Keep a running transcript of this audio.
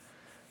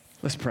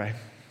Let's pray.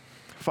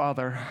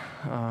 Father,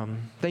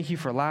 thank you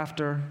for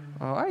laughter.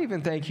 I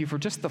even thank you for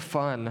just the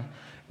fun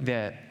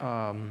that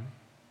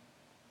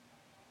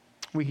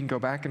we can go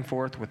back and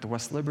forth with the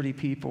West Liberty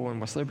people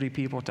and West Liberty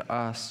people to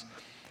us.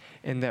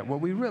 And that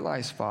what we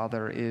realize,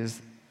 Father,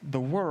 is the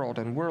world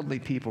and worldly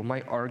people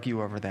might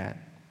argue over that.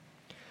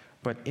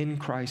 But in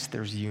Christ,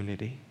 there's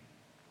unity.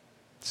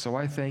 So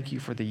I thank you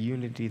for the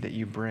unity that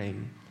you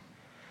bring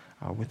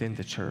within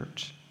the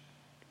church.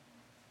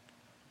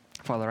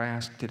 Father, I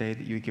ask today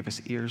that you would give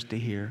us ears to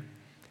hear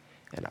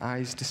and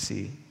eyes to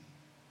see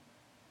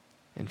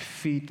and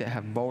feet that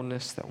have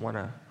boldness that want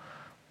to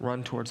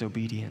run towards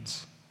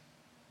obedience.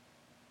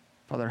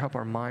 Father, help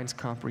our minds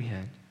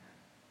comprehend.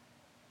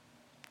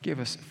 Give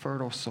us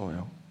fertile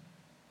soil.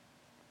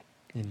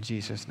 In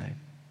Jesus' name,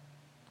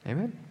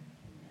 amen.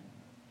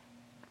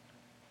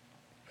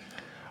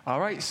 All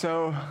right,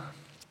 so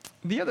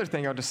the other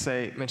thing I'll just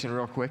mention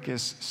real quick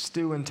is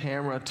Stu and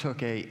Tamara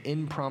took an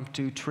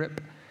impromptu trip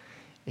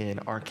in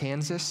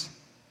Arkansas.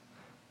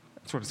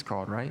 That's what it's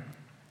called, right?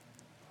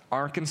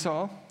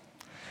 Arkansas.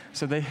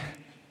 So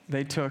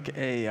they took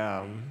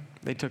a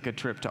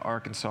trip to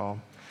Arkansas.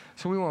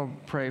 So we want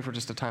to pray for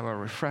just a time of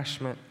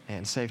refreshment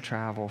and safe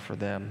travel for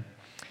them,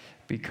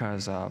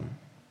 because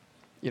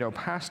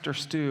Pastor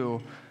Stu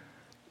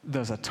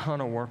does a ton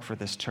of work for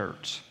this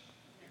church,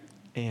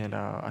 and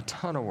a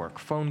ton of work,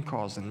 phone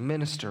calls and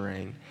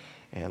ministering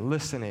and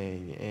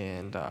listening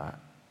and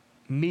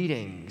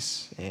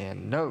meetings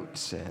and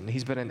notes, and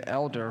he's been an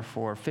elder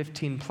for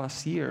 15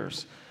 plus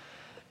years,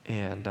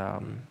 and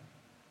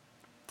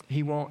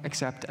he won't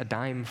accept a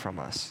dime from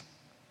us.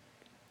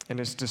 And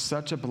it's just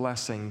such a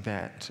blessing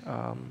that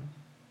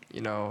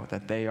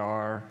that they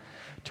are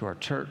to our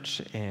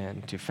church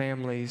and to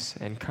families,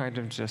 and kind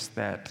of just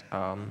that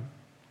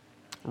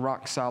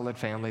rock solid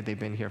family. They've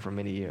been here for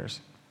many years.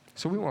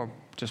 So we want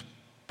to just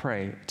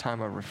pray a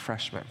time of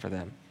refreshment for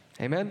them.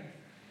 Amen?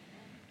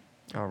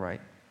 All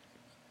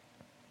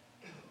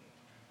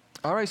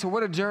right, so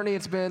what a journey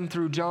it's been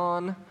through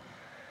John.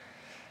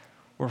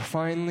 We're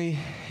finally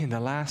in the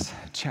last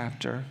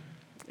chapter.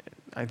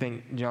 I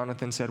think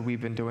Jonathan said we've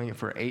been doing it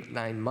for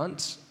 8-9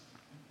 months.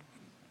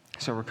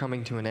 So we're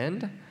coming to an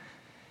end.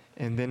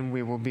 And then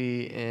we will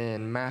be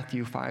in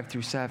Matthew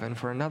 5-7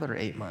 for another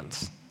 8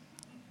 months.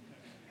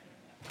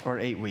 Or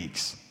 8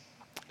 weeks.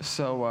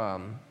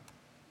 So,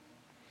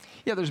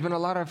 there's been a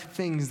lot of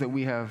things that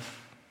we have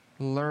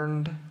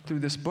learned through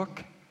this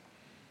book.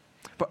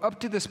 But up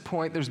to this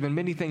point, there's been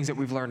many things that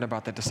we've learned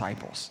about the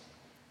disciples,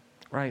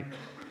 right?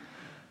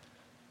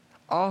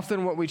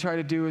 Often what we try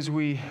to do is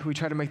we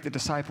try to make the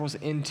disciples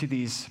into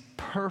these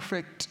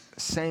perfect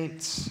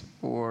saints,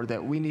 or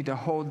that we need to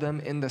hold them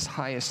in this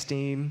high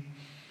esteem.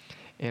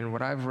 And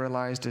what I've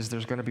realized is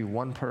there's going to be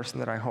one person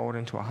that I hold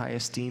into a high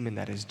esteem, and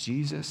that is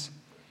Jesus.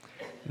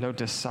 No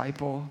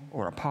disciple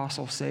or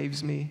apostle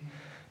saves me.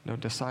 No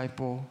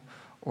disciple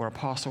or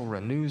apostle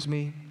renews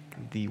me.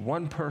 The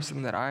one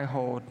person that I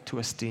hold to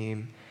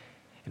esteem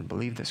and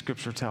believe that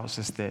Scripture tells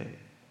us that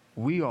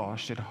we all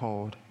should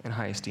hold in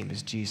high esteem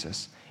is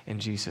Jesus, and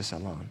Jesus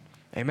alone.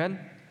 Amen?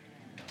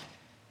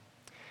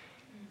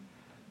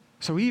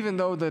 So even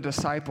though the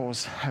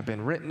disciples have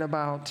been written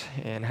about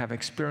and have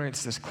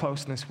experienced this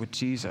closeness with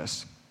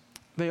Jesus,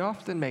 they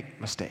often make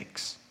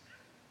mistakes.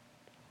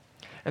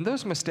 And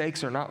those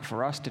mistakes are not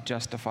for us to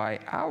justify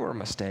our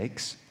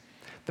mistakes.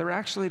 They're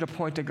actually to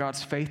point to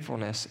God's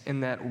faithfulness,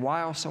 in that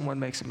while someone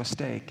makes a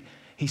mistake,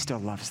 he still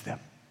loves them.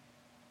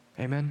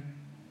 Amen?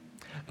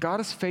 God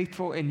is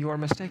faithful in your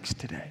mistakes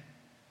today.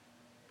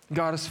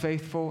 God is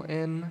faithful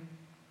in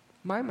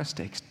my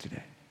mistakes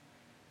today.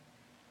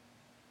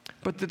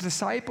 But the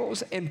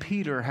disciples and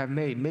Peter have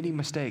made many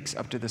mistakes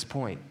up to this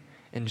point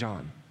in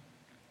John.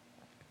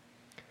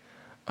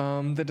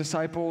 The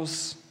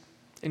disciples,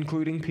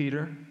 including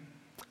Peter,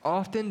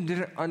 often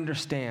didn't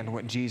understand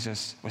what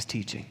Jesus was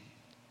teaching.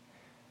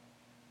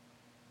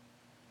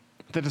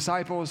 The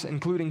disciples,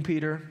 including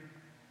Peter,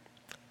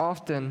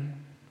 often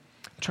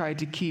tried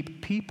to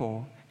keep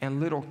people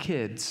and little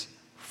kids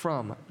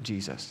from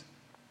Jesus.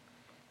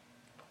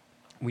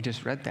 We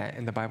just read that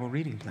in the Bible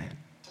reading plan.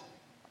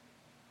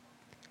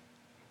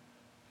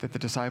 That the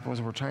disciples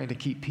were trying to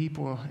keep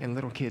people and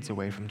little kids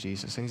away from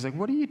Jesus. And he's like,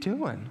 what are you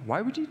doing?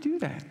 Why would you do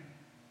that?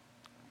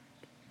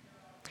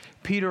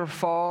 Peter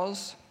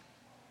falls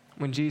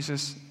when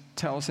Jesus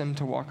tells him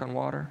to walk on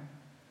water.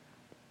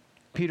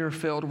 Peter,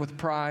 filled with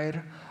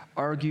pride,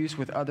 argues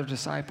with other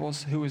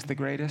disciples who is the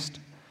greatest.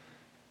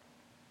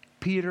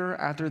 Peter,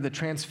 after the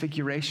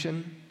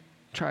transfiguration,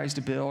 tries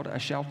to build a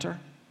shelter.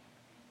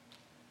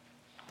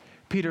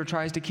 Peter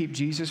tries to keep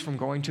Jesus from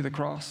going to the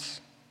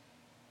cross,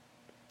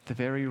 the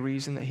very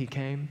reason that he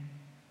came.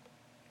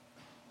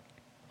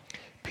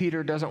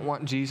 Peter doesn't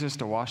want Jesus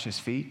to wash his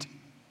feet.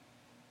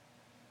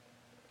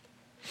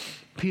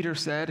 Peter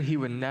said he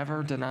would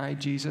never deny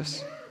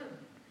Jesus.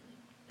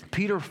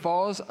 Peter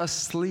falls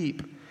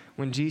asleep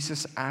when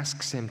Jesus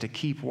asks him to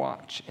keep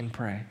watch and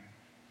pray.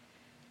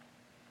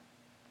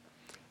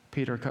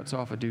 Peter cuts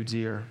off a dude's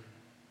ear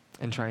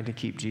in trying to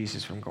keep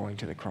Jesus from going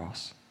to the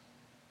cross.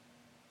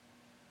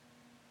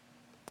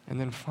 And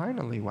then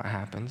finally what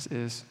happens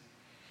is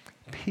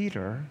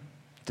Peter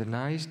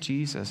denies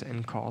Jesus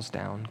and calls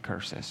down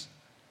curses.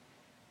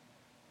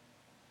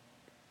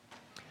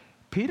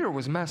 Peter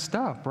was messed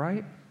up,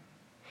 right?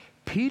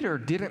 Peter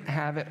didn't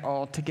have it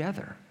all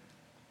together.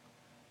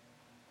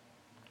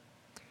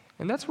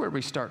 And that's where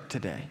we start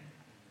today,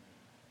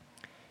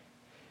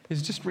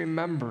 is just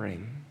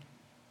remembering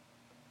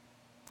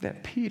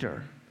that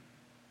Peter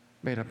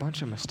made a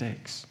bunch of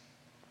mistakes.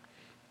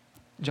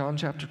 John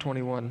chapter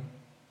 21,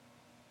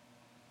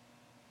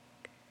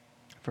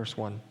 verse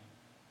 1.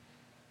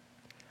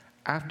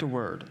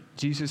 Afterward,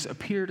 Jesus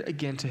appeared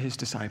again to his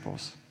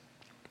disciples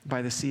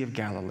by the Sea of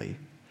Galilee.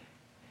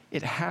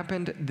 It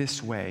happened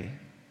this way.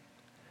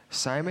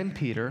 Simon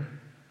Peter,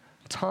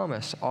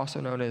 Thomas, also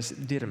known as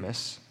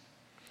Didymus,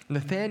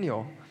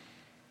 Nathanael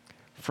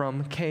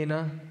from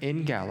Cana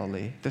in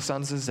Galilee, the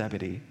sons of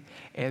Zebedee,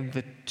 and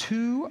the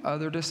 2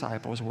 other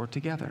disciples were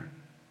together.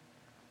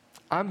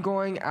 I'm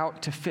going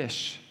out to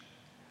fish,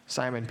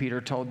 Simon Peter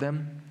told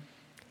them.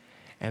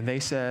 And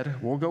they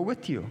said, we'll go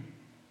with you.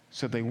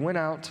 So they went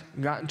out,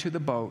 got into the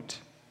boat,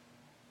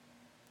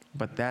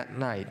 but that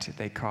night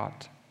they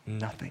caught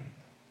nothing.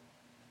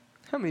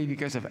 How many of you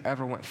guys have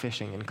ever went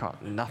fishing and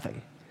caught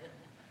nothing?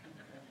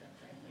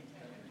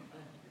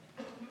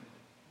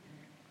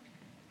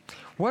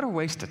 What a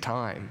waste of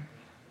time.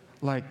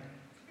 Like,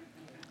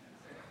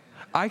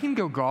 I can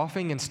go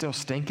golfing and still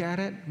stink at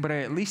it, but I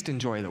at least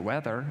enjoy the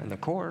weather and the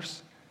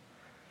course.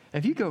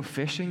 If you go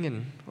fishing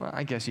and, well,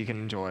 I guess you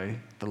can enjoy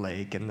the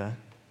lake and the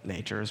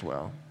nature as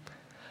well.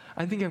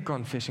 I think I've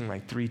gone fishing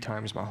like 3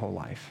 times my whole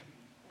life,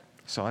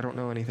 so I don't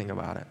know anything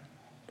about it.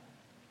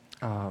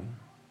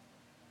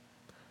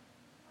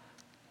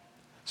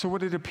 So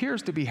what it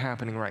appears to be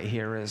happening right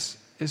here is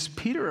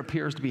Peter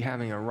appears to be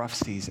having a rough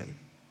season.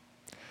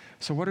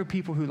 So what do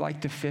people who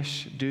like to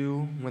fish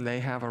do when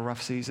they have a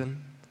rough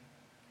season?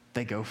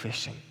 They go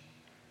fishing.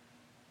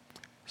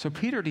 So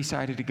Peter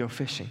decided to go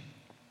fishing.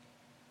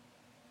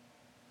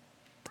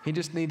 He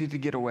just needed to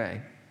get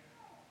away.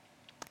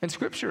 And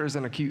Scripture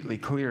isn't acutely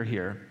clear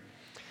here,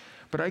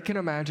 but I can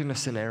imagine a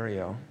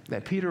scenario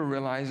that Peter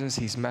realizes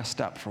he's messed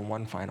up for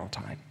one final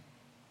time.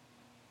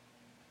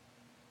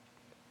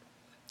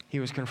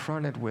 He was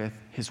confronted with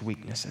his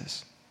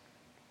weaknesses,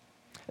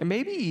 and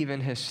maybe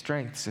even his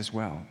strengths as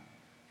well.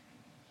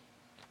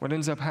 What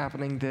ends up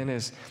happening then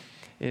is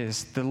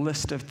the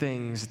list of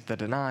things, the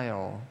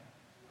denial,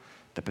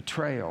 the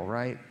betrayal,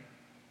 right?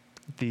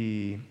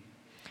 The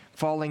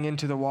falling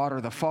into the water,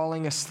 the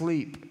falling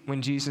asleep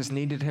when Jesus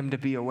needed him to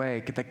be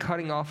awake, the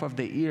cutting off of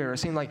the ear. It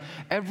seemed like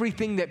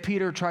everything that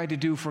Peter tried to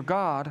do for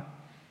God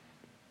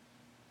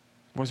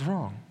was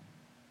wrong.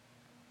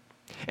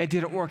 It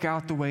didn't work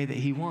out the way that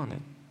he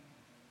wanted.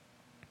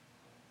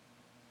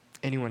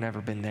 Anyone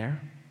ever been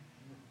there?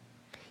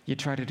 You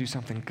try to do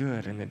something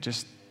good and it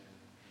just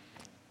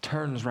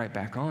turns right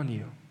back on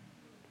you.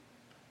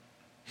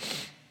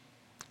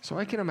 So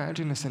I can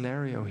imagine a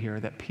scenario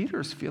here that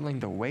Peter's feeling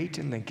the weight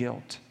and the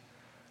guilt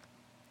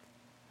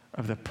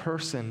of the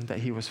person that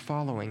he was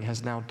following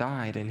has now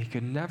died and he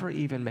could never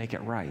even make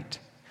it right.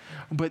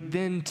 But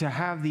then to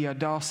have the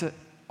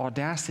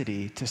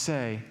audacity to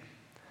say,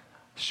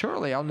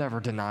 surely I'll never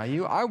deny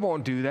you, I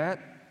won't do that.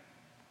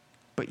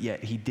 But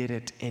yet he did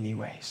it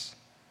anyways.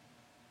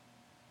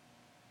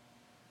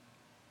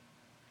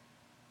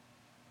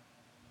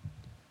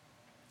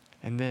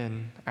 And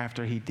then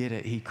after he did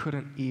it, he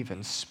couldn't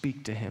even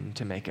speak to him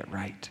to make it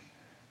right.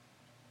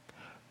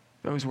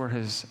 Those were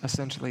his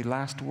essentially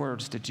last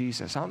words to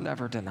Jesus. I'll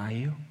never deny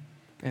you.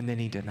 And then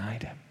he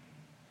denied him.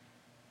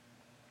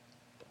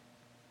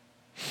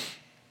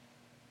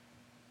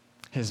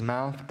 His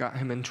mouth got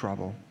him in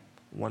trouble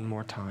one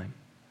more time.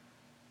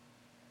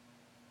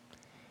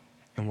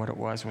 And what it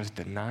was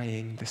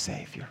denying the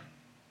Savior.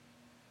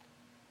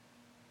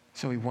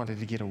 So he wanted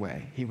to get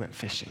away. He went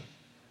fishing.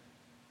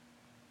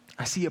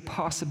 I see a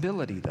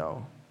possibility,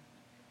 though,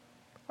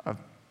 of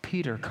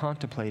Peter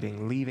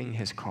contemplating leaving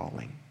his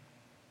calling.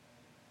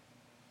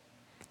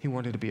 He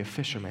wanted to be a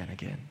fisherman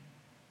again.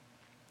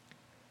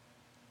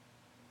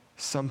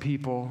 Some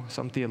people,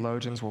 some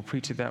theologians will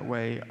preach it that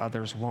way,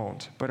 others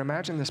won't. But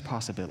imagine this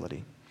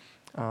possibility.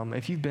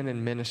 If you've been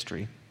in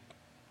ministry,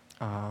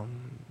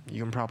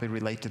 you can probably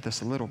relate to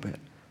this a little bit.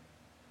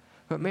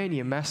 But man,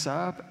 you mess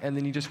up and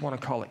then you just want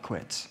to call it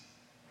quits.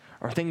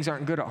 Or things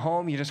aren't good at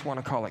home, you just want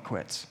to call it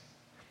quits.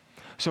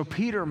 So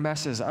Peter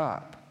messes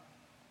up.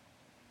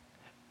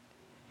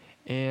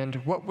 And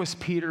what was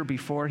Peter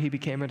before he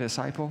became a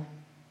disciple?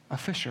 A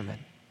fisherman.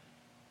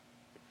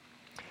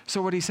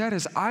 So what he said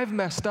is, I've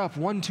messed up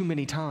one too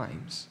many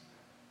times.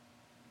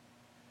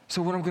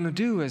 So what I'm going to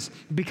do is,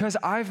 because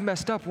I've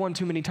messed up one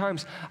too many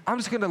times, I'm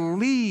just going to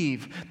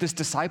leave this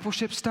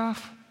discipleship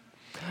stuff.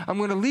 I'm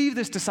going to leave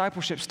this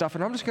discipleship stuff,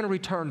 and I'm just going to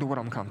return to what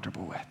I'm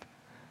comfortable with.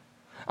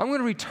 I'm going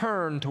to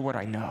return to what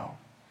I know.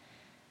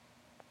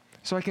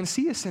 So I can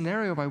see a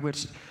scenario by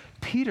which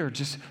Peter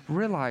just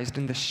realized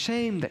in the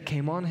shame that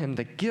came on him,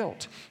 the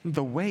guilt,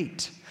 the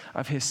weight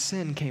of his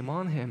sin came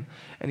on him.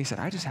 And he said,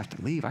 I just have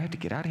to leave. I have to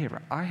get out of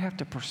here. I have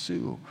to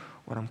pursue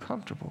what I'm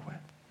comfortable with.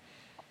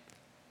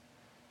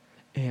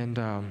 And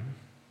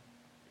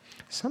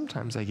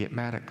sometimes I get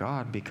mad at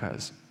God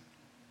because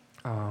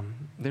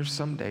there's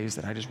some days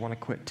that I just want to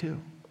quit too.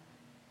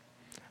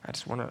 I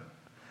just want to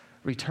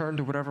return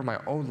to whatever my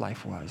old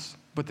life was.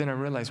 But then I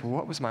realized, well,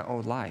 what was my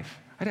old life?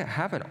 I didn't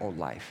have an old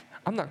life.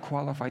 I'm not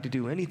qualified to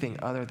do anything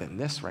other than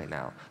this right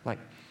now. Like,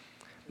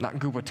 not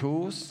good with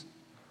tools,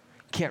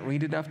 can't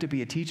read enough to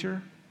be a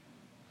teacher,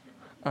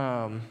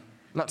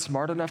 not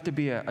smart enough to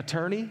be an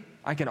attorney.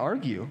 I can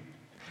argue,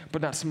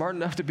 but not smart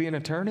enough to be an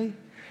attorney.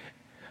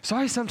 So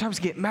I sometimes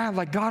get mad,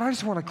 like, God, I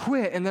just want to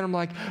quit. And then I'm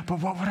like,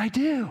 but what would I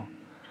do?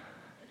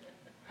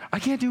 I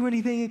can't do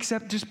anything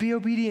except just be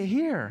obedient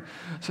here.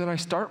 So then I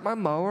start my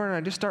mower and I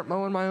just start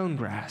mowing my own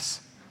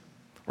grass,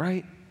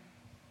 right?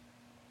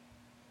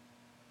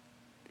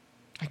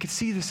 I could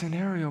see the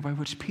scenario by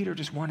which Peter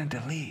just wanted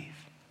to leave.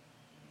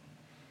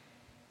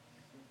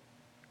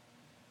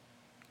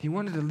 He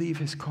wanted to leave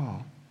his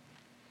call.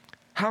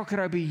 How could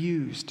I be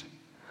used?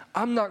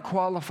 I'm not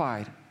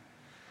qualified.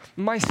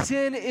 My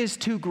sin is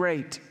too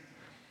great.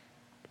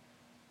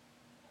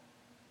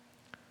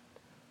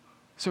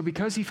 So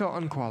because he felt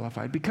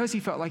unqualified, because he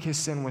felt like his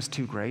sin was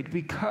too great,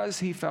 because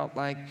he felt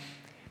like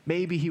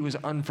maybe he was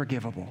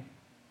unforgivable,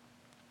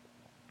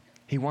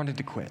 he wanted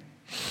to quit.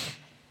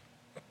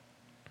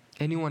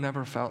 Anyone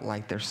ever felt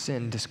like their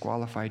sin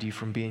disqualified you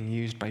from being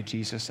used by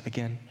Jesus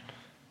again?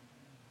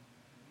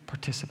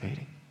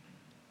 Participating.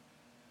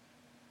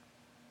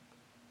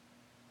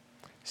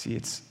 See,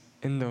 it's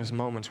in those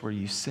moments where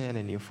you sin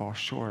and you fall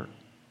short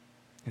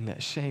and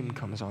that shame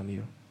comes on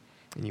you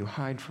and you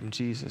hide from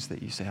Jesus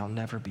that you say, I'll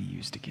never be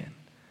used again.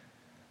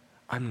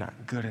 I'm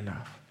not good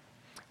enough.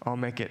 I'll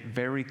make it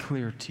very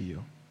clear to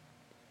you.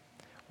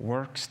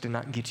 Works do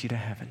not get you to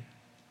heaven,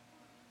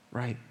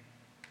 right?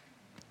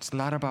 It's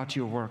not about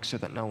your work so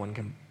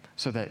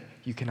that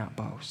you cannot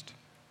boast.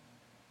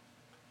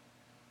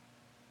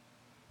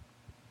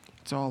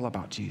 It's all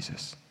about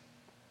Jesus.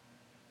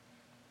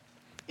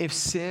 If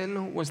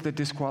sin was the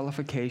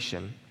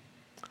disqualification,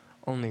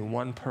 only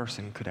one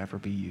person could ever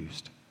be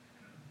used.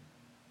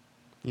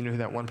 You know who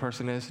that one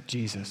person is?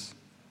 Jesus.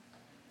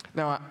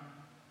 Now,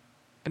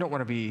 I don't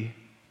want to be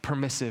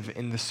permissive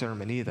in the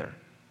sermon either.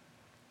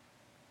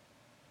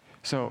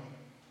 So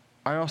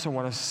I also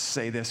want to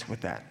say this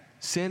with that.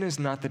 Sin is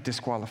not the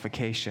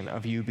disqualification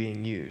of you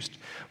being used.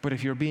 But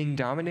if you're being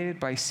dominated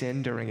by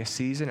sin during a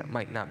season, it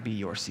might not be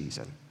your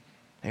season.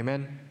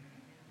 Amen?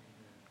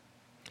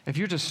 If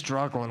you're just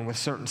struggling with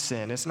certain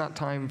sin, it's not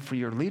time for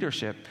your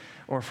leadership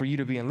or for you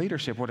to be in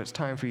leadership. What it's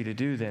time for you to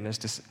do then is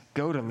to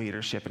go to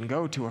leadership and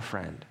go to a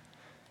friend.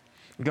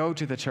 Go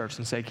to the church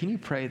and say, can you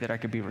pray that I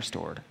could be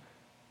restored?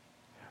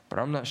 But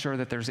I'm not sure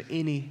that there's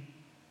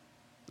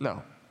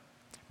no.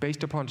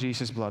 Based upon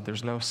Jesus' blood,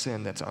 there's no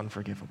sin that's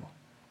unforgivable.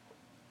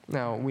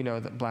 Now, we know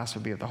that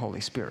blasphemy of the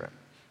Holy Spirit.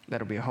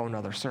 That'll be a whole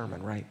nother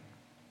sermon, right?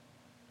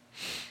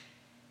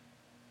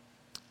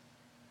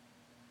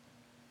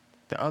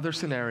 The other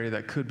scenario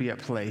that could be at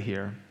play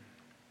here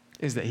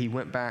is that he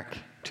went back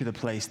to the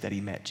place that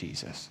he met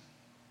Jesus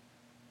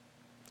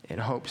in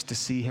hopes to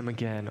see him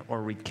again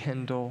or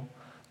rekindle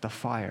the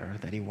fire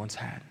that he once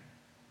had.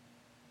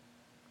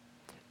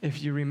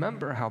 If you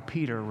remember how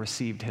Peter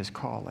received his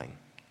calling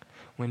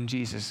when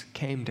Jesus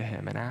came to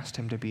him and asked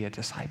him to be a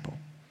disciple,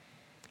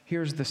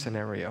 here's the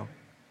scenario.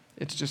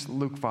 It's just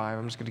Luke 5.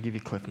 I'm just going to give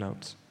you cliff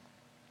notes.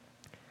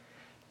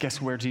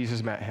 Guess where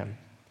Jesus met him?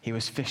 He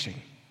was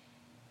fishing.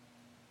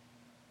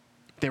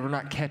 They were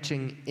not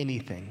catching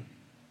anything.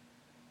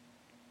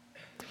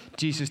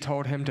 Jesus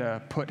told him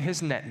to put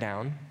his net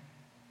down.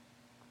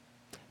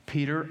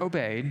 Peter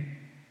obeyed,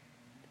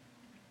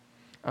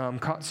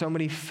 caught so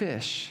many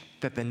fish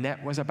that the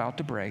net was about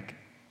to break.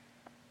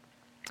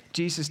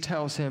 Jesus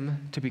tells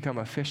him to become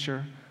a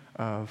fisher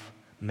of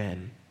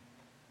men.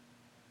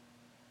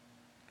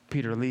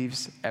 Peter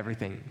leaves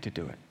everything to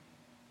do it.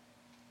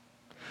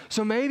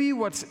 So maybe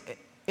what's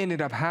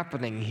ended up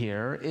happening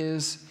here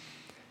is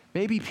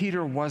maybe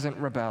Peter wasn't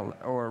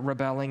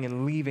rebelling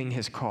and leaving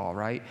his call,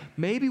 right?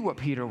 Maybe what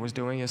Peter was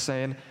doing is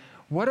saying,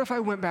 what if I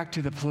went back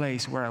to the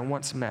place where I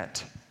once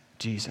met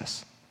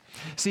Jesus?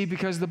 See,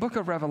 because the book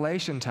of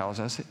Revelation tells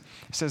us, it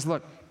says,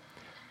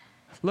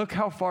 look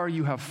how far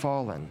you have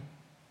fallen.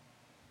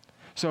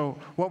 So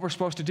what we're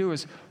supposed to do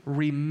is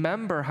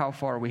remember how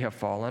far we have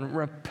fallen,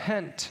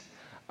 repent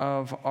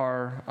of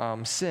our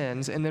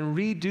sins, and then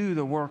redo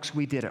the works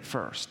we did at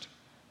first.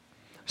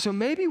 So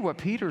maybe what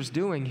Peter's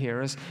doing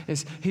here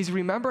is he's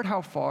remembered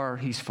how far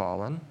he's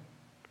fallen,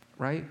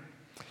 right?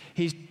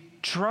 He's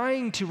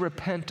trying to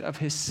repent of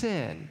his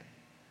sin,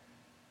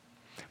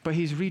 but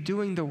he's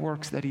redoing the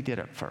works that he did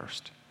at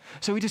first.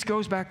 So he just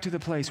goes back to the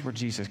place where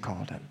Jesus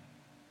called him.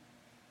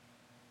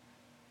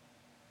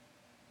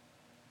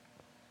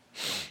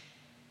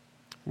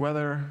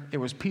 Whether it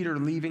was Peter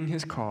leaving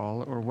his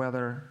call or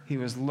whether he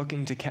was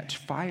looking to catch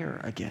fire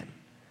again,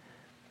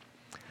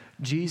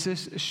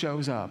 Jesus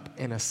shows up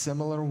in a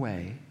similar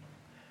way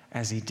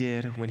as he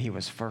did when he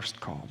was first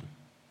called,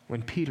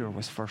 when Peter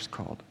was first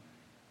called.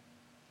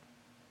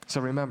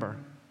 So remember,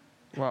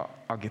 well,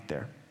 I'll get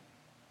there.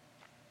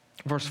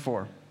 Verse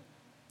 4.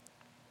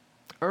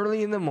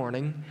 Early in the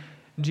morning,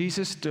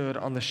 Jesus stood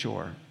on the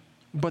shore,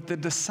 but the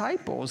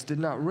disciples did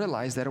not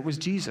realize that it was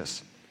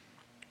Jesus.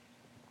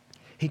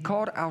 He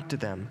called out to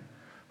them,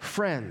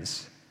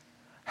 "Friends,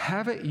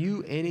 haven't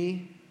you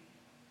any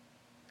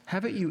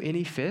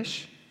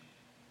fish?"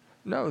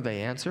 "No,"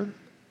 they answered.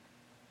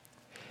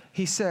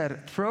 He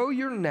said, "Throw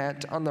your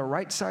net on the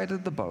right side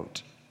of the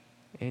boat,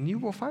 and you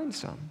will find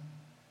some."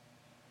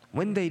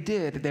 When they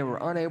did, they were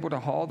unable to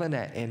haul the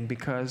net in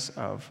because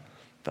of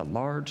the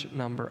large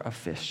number of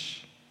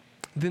fish.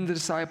 Then the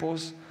disciple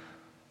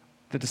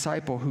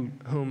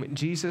whom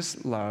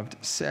Jesus loved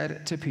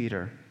said to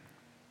Peter,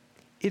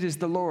 "It is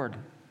the Lord."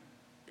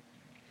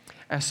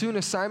 As soon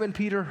as Simon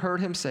Peter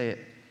heard him say,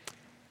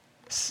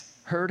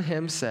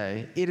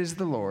 "It is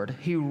the Lord,"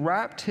 he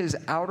wrapped his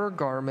outer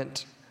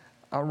garment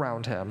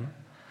around him,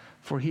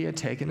 for he had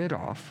taken it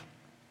off,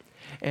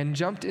 and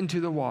jumped into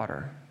the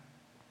water.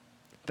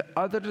 The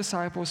other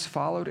disciples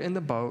followed in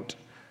the boat,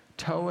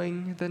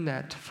 towing the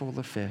net full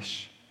of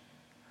fish,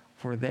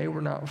 for they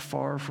were not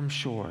far from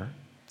shore,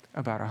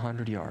 about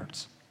 100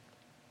 yards.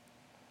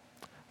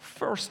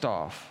 First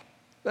off,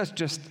 let's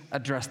just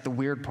address the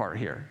weird part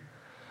here.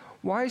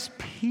 Why is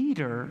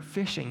Peter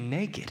fishing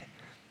naked?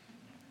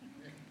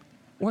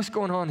 What's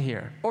going on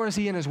here? Or is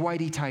he in his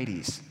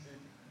whitey-tighties?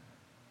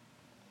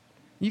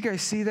 You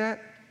guys see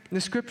that?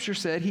 The scripture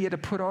said he had to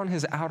put on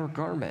his outer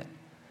garment.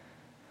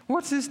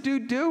 What's this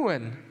dude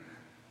doing?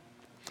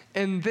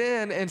 And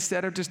then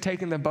instead of just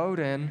taking the boat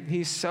in,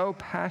 he's so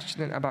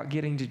passionate about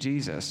getting to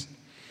Jesus,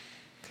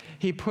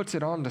 he puts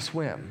it on to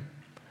swim.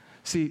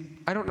 See,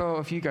 I don't know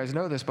if you guys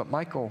know this, but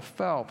Michael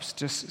Phelps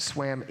just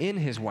swam in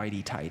his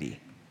whitey-tighty.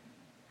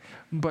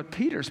 But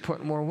Peter's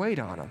putting more weight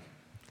on him.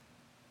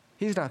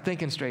 He's not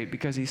thinking straight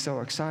because he's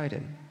so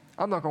excited.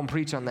 I'm not going to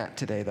preach on that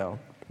today, though.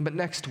 But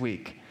next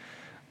week,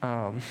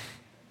 the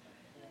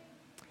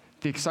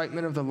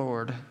excitement of the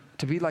Lord,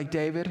 to be like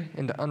David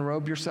and to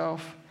unrobe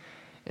yourself,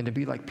 and to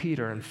be like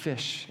Peter and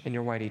fish in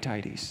your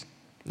whitey-tighties.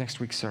 Next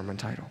week's sermon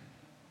title.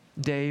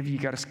 Dave, you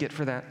got a skit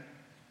for that?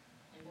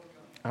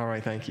 All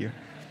right, thank you.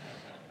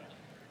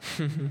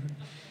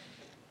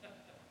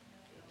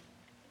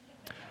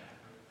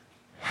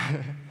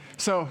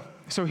 So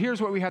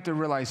here's what we have to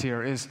realize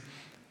here is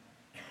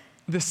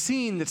the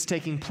scene that's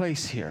taking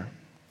place here.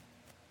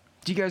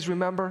 Do you guys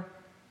remember?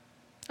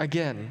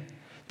 Again,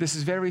 this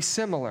is very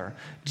similar.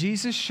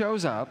 Jesus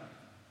shows up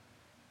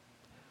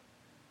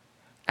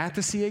at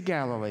the Sea of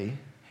Galilee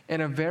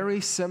in a very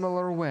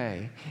similar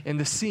way. In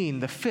the scene,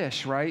 the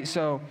fish, right?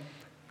 So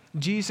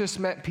Jesus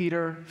met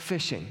Peter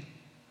fishing.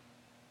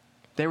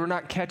 They were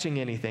not catching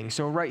anything.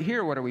 So right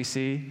here, what do we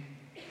see?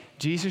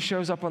 Jesus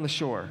shows up on the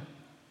shore.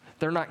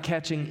 They're not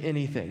catching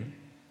anything.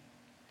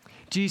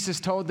 Jesus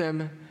told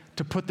them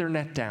to put their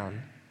net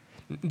down.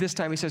 This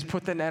time he says,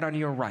 put the net on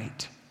your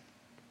right.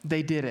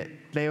 They did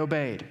it. They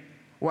obeyed.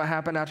 What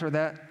happened after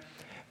that?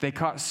 They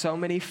caught so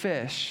many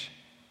fish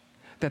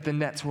that the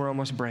nets were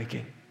almost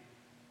breaking.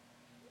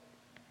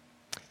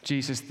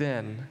 Jesus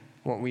then,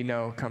 what we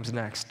know comes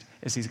next,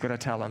 is he's going to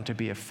tell them to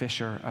be a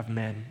fisher of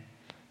men.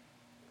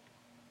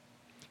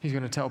 He's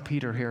going to tell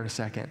Peter here in a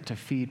second to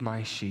feed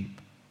my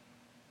sheep.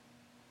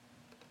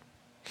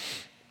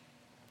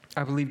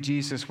 I believe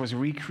Jesus was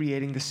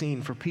recreating the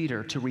scene for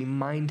Peter to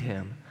remind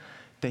him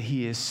that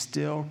he is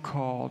still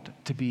called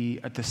to be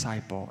a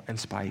disciple in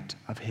spite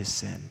of his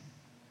sin.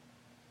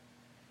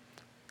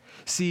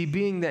 See,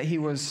 being that he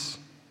was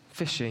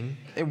fishing,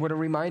 it would have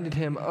reminded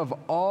him of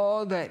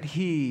all that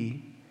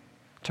he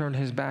turned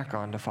his back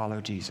on to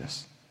follow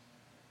Jesus.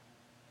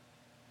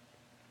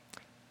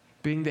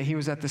 Being that he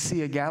was at the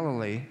Sea of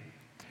Galilee,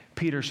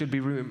 Peter should be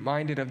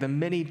reminded of the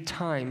many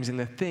times and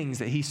the things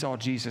that he saw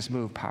Jesus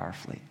move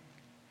powerfully.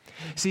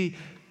 See,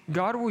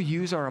 God will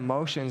use our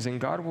emotions and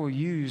God will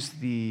use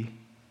the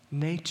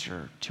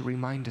nature to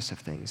remind us of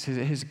things,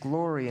 his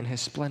glory and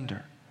his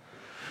splendor.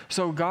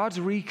 So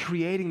God's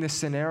recreating this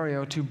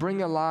scenario to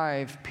bring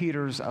alive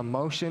Peter's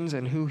emotions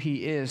and who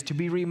he is, to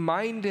be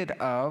reminded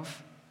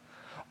of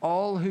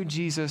all who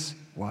Jesus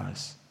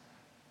was.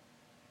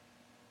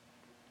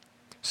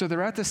 So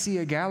they're at the Sea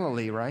of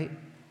Galilee, right?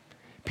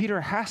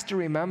 Peter has to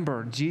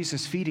remember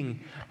Jesus feeding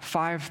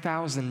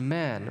 5,000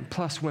 men,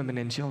 plus women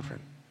and children.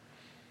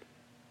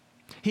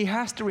 He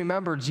has to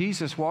remember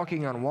Jesus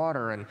walking on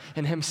water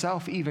and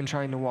himself even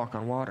trying to walk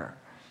on water.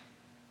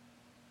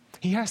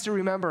 He has to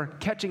remember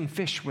catching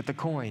fish with the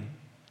coin,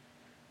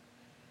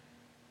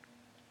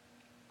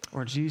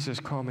 or Jesus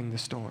calming the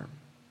storm.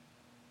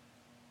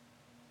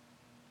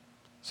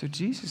 So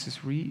Jesus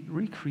is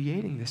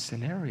recreating this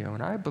scenario,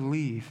 and I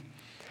believe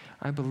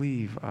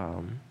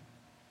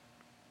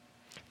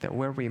that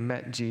where we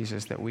met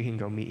Jesus, that we can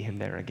go meet him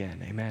there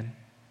again. Amen?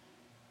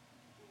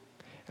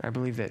 And I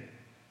believe that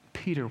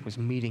Peter was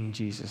meeting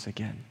Jesus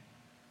again.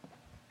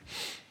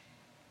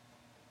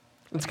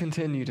 Let's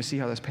continue to see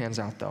how this pans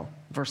out, though.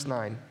 Verse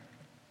 9.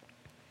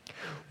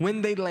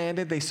 When they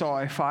landed, they saw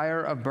a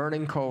fire of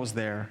burning coals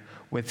there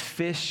with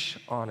fish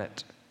on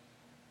it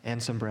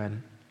and some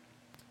bread.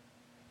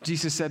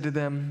 Jesus said to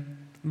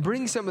them,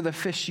 "Bring some of the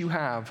fish you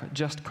have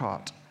just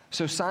caught."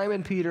 So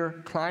Simon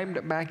Peter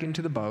climbed back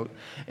into the boat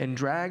and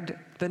dragged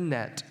the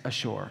net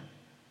ashore.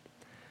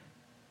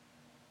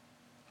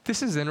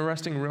 This is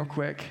interesting real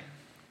quick.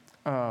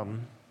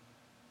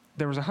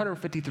 There was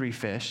 153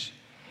 fish,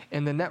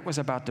 and the net was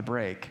about to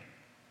break,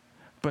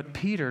 but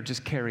Peter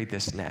just carried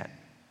this net.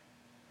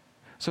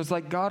 So it's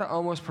like God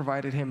almost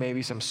provided him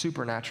maybe some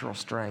supernatural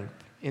strength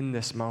in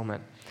this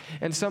moment.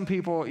 And some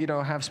people,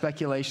 have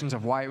speculations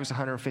of why it was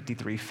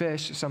 153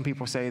 fish. Some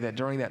people say that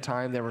during that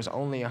time there was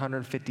only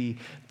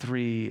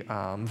 153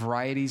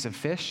 varieties of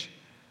fish.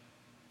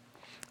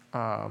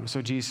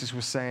 So Jesus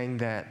was saying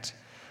that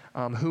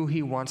who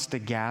he wants to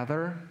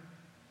gather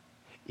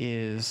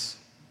is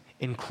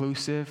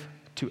inclusive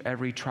to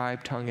every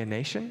tribe, tongue, and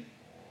nation,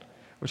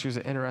 which was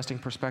an interesting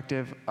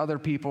perspective. Other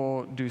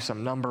people do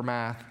some number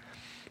math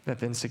that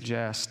then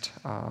suggest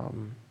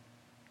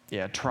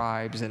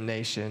tribes and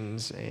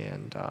nations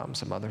and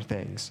some other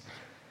things.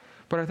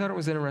 But I thought it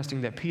was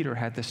interesting that Peter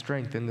had the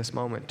strength in this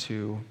moment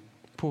to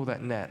pull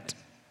that net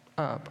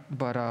up.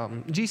 But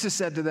Jesus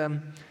said to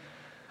them,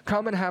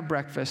 "Come and have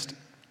breakfast."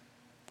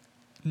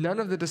 None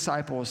of the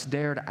disciples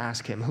dared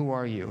ask him, "Who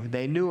are you?"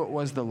 They knew it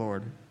was the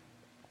Lord.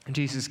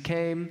 Jesus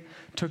came,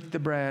 took the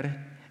bread,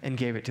 and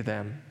gave it to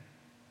them,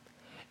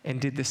 and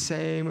did the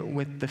same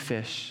with the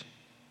fish.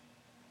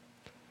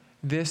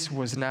 This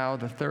was now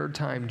the third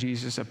time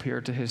Jesus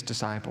appeared to his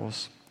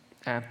disciples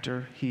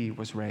after he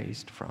was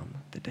raised from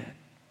the dead.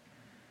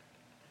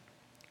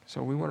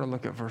 So we want to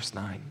look at verse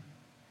 9.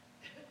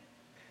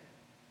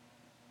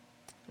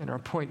 And our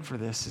point for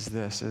this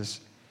is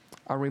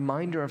a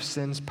reminder of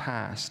sins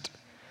past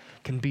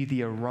can be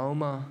the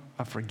aroma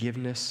of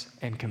forgiveness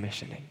and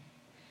commissioning.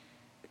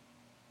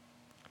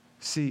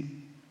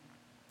 See,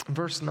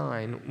 verse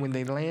 9, when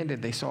they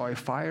landed, they saw a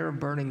fire of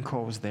burning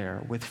coals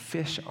there with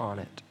fish on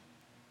it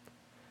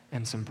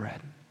and some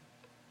bread.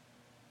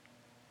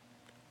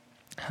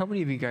 How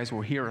many of you guys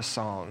will hear a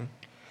song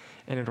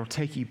and it'll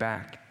take you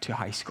back to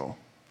high school?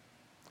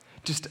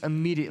 Just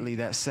immediately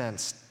that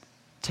sense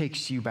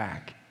takes you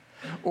back.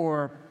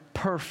 Or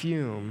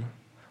perfume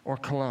or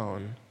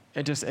cologne,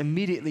 it just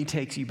immediately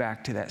takes you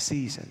back to that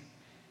season.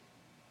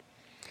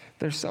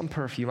 There's some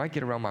perfume, I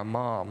get around my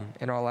mom,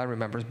 and all I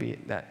remember is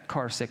being that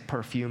car sick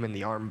perfume and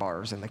the arm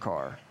bars in the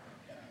car.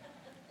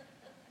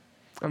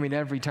 I mean,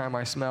 every time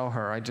I smell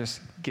her, I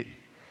just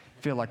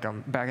feel like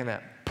I'm back in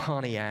that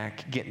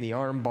Pontiac, getting the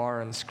arm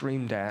bar and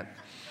screamed at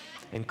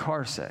and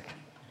car sick.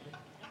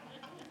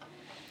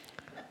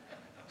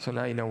 So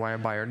now you know why I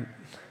buy her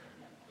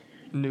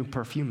new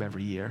perfume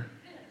every year.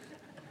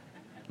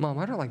 Mom,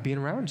 I don't like being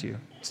around you.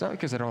 It's not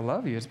because I don't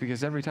love you. It's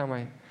because every time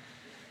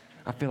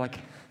I feel like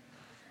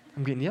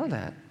I'm getting yelled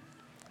at.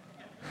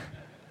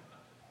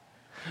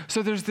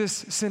 So there's this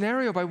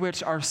scenario by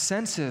which our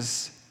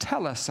senses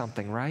tell us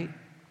something, right?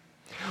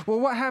 Well,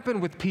 what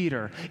happened with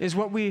Peter is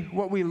what we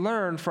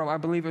learned from, I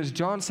believe it was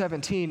John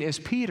 17, is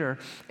Peter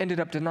ended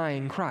up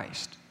denying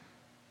Christ.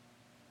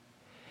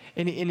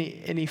 And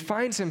he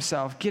finds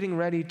himself getting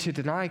ready to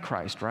deny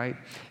Christ, right?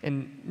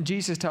 And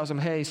Jesus tells him,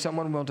 "Hey,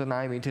 someone will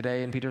deny me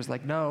today." And Peter's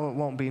like, "No, it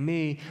won't be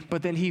me."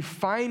 But then he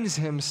finds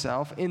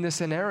himself in the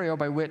scenario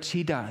by which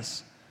he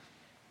does.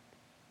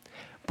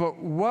 But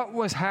what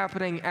was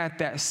happening at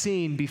that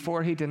scene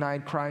before he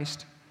denied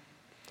Christ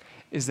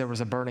is there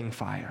was a burning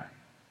fire.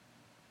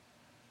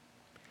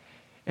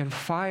 And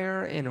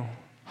fire and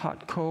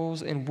hot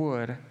coals and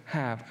wood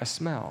have a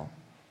smell.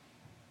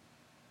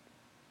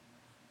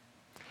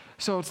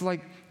 So it's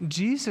like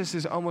Jesus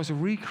is almost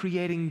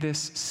recreating this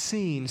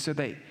scene so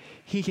that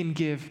he can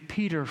give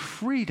Peter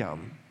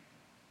freedom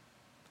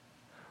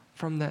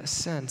from that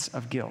sense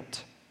of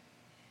guilt.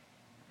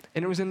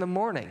 And it was in the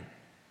morning.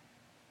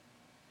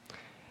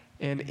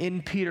 And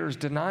in Peter's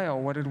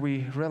denial, what did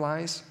we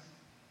realize?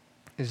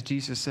 Is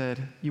Jesus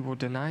said, "You will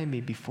deny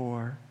me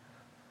before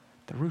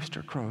the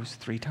rooster crows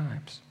 3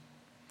 times.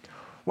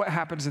 What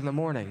happens in the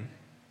morning?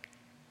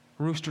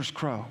 Roosters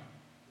crow.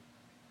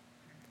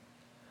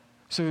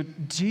 So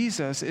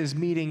Jesus is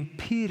meeting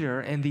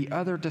Peter and the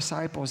other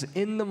disciples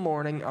in the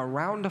morning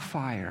around a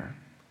fire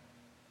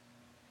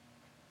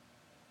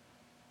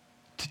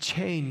to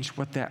change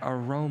what that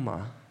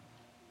aroma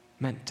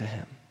meant to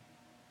him.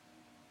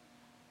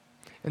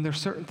 And there's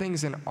certain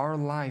things in our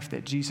life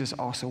that Jesus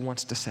also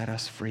wants to set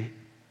us free.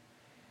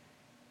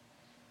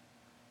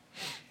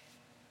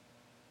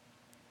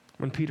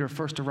 When Peter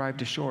first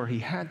arrived ashore, he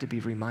had to be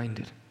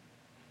reminded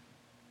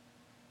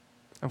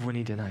of when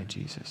he denied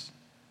Jesus.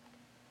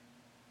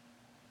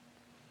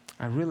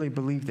 I really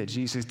believe that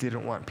Jesus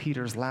didn't want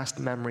Peter's last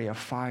memory of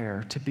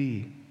fire to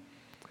be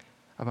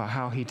about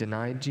how he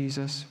denied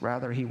Jesus.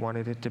 Rather, he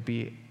wanted it to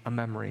be a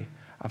memory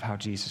of how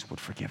Jesus would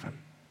forgive him.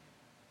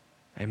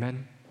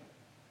 Amen?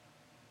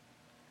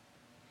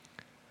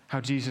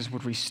 How Jesus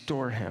would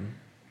restore him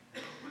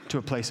to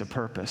a place of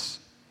purpose.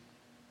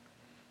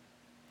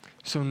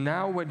 So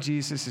now what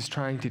Jesus is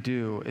trying to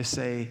do is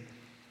say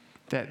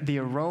that the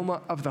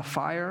aroma of the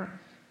fire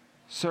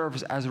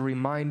serves as a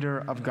reminder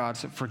of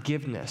God's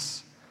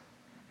forgiveness,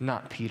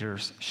 not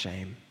Peter's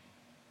shame.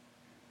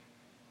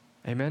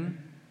 Amen?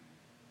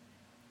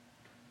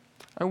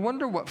 I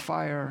wonder what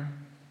fires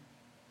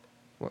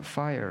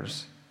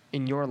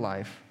in your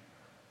life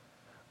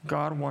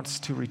God wants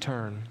to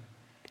return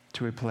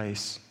to a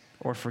place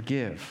or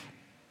forgive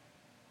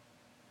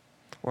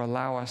or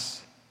allow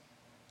us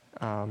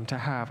to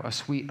have a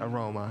sweet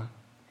aroma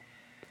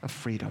of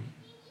freedom.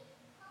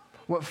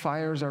 What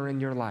fires are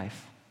in your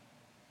life?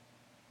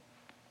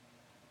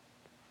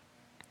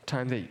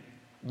 Time that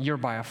you're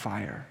by a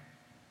fire.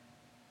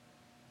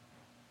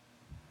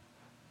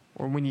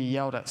 Or when you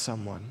yelled at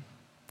someone.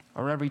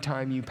 Or every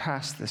time you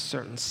pass this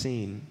certain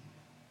scene.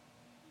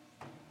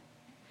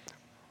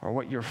 Or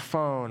what your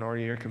phone or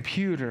your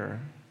computer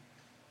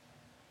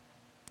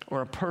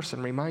or a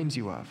person reminds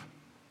you of.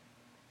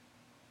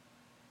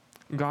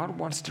 God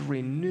wants to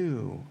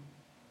renew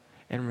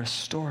and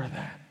restore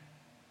that.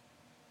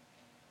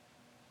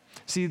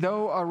 See,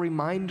 though our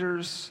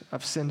reminders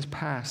of sins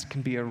past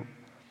can be a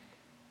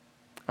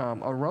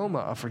aroma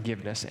of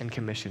forgiveness and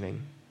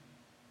commissioning,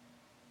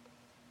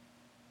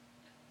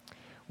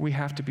 we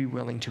have to be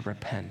willing to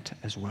repent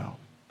as well.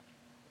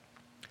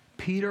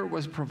 Peter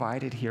was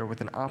provided here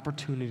with an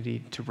opportunity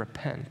to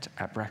repent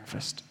at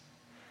breakfast.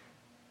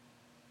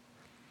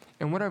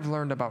 And what I've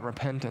learned about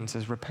repentance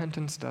is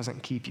repentance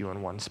doesn't keep you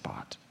in one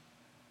spot.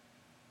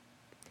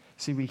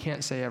 See, we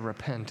can't say I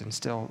repent and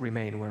still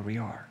remain where we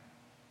are.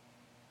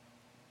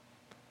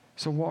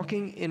 So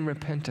walking in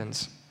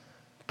repentance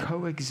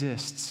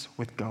coexists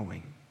with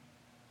going.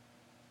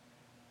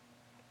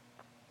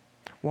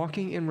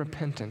 Walking in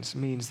repentance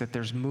means that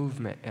there's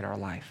movement in our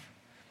life.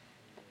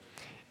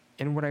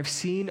 And what I've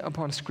seen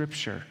upon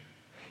Scripture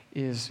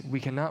is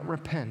we cannot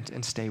repent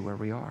and stay where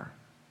we are.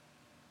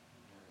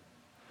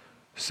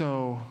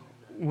 So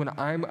when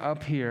I'm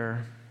up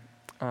here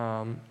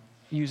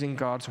using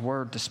God's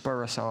word to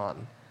spur us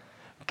on,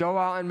 go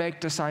out and make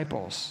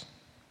disciples.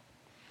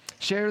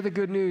 Share the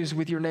good news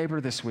with your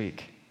neighbor this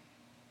week.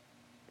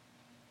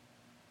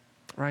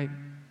 Right?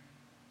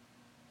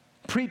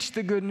 Preach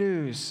the good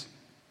news.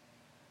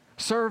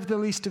 Serve the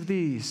least of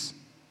these.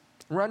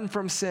 Run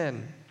from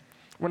sin.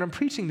 When I'm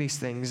preaching these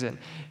things, and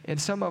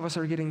some of us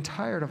are getting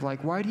tired of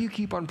like, why do you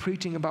keep on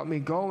preaching about me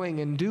going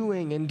and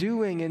doing and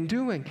doing and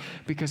doing?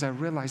 Because I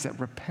realize that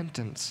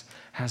repentance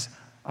has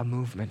a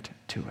movement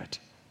to it.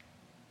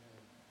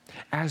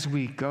 As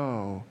we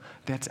go,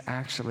 that's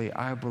actually,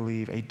 I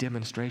believe, a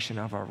demonstration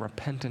of our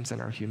repentance and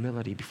our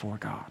humility before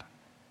God.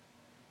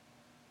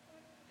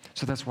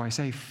 So that's why I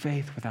say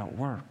faith without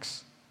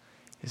works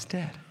is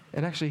dead.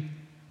 And actually,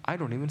 I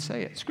don't even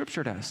say it.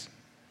 Scripture does.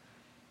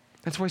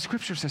 That's why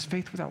Scripture says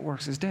faith without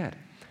works is dead.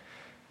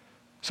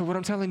 So what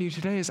I'm telling you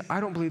today is I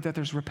don't believe that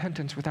there's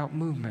repentance without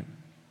movement.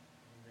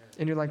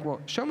 And you're like,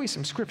 well, show me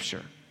some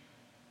Scripture.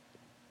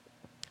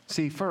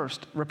 See,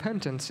 first,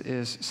 repentance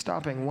is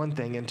stopping one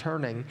thing and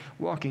turning,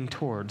 walking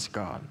towards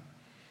God.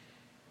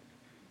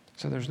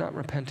 So there's not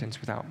repentance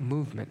without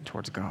movement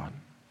towards God.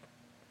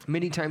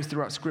 Many times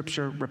throughout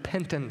Scripture,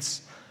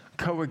 repentance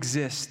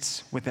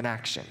coexists with an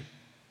action.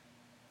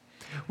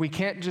 We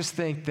can't just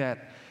think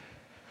that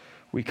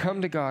we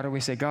come to God and we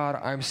say, God,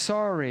 I'm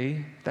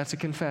sorry. That's a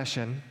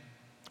confession,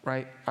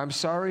 right? I'm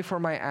sorry for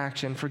my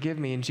action. Forgive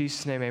me. In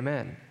Jesus' name,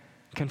 amen.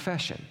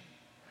 Confession.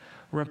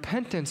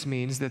 Repentance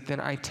means that then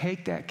I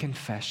take that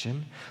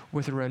confession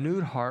with a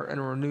renewed heart and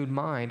a renewed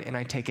mind, and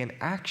I take an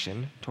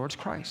action towards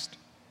Christ.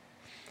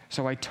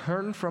 So I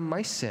turn from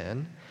my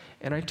sin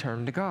and I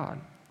turn to God.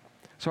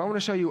 So I want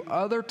to show you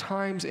other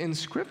times in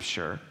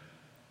Scripture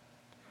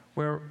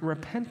where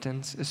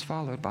repentance is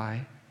followed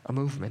by a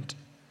movement.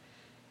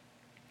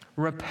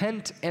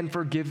 Repent and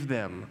forgive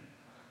them.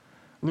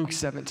 Luke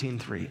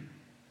 17:3.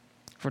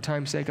 For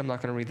time's sake, I'm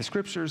not going to read the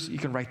Scriptures. You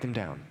can write them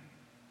down.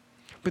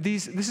 But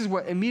this is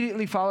what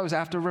immediately follows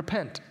after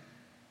repent.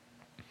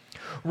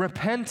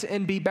 Repent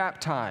and be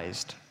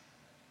baptized.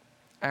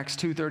 Acts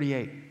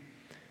 2:38.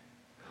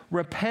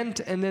 Repent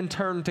and then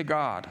turn to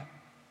God.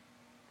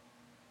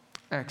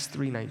 Acts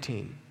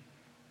 3:19.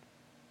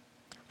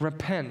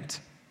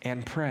 Repent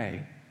and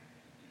pray.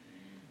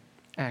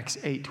 Acts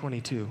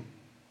 8:22.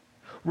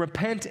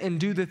 Repent and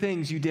do the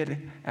things you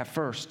did at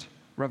first.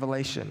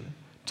 Revelation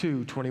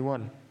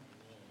 2:21.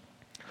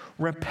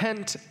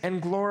 Repent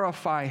and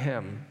glorify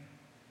Him.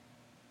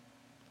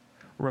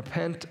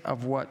 Repent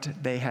of what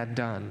they had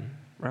done.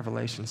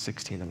 Revelation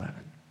 16:11.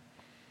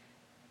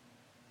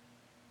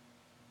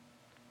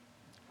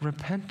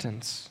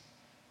 Repentance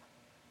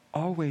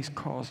always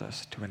calls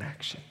us to an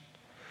action,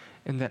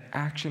 and that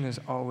action is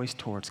always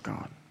towards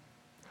God.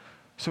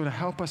 So to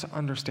help us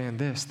understand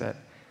this, that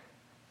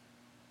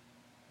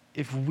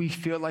if we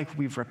feel like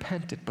we've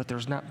repented, but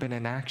there's not been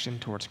an action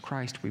towards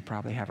Christ, we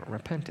probably haven't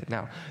repented.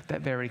 Now,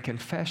 that very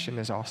confession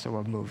is also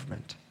a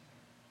movement.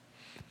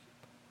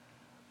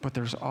 But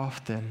there's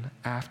often,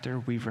 after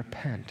we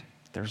repent,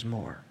 there's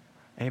more.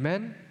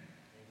 Amen?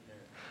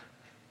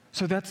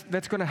 So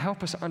that's going to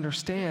help us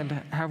understand,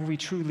 have we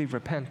truly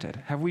repented?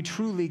 Have we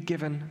truly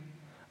given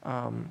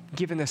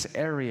this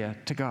area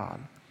to God?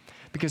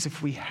 Because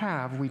if we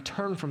have, we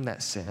turn from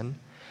that sin,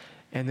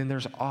 and then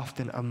there's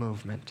often a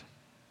movement.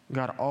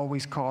 God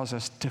always calls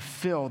us to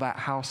fill that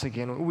house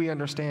again. We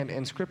understand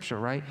in Scripture,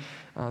 right?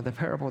 The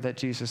parable that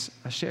Jesus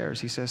shares,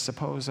 he says,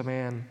 suppose a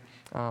man,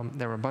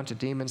 there were a bunch of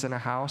demons in a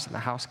house, and the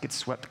house gets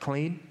swept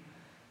clean,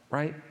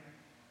 right?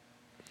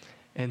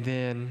 And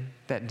then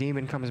that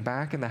demon comes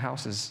back and the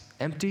house is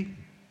empty.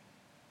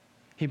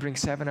 He brings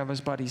 7 of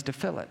his buddies to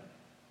fill it.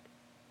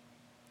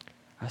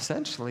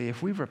 Essentially,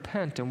 if we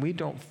repent and we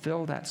don't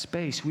fill that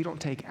space, we don't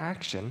take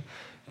action,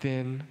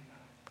 then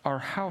our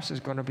house is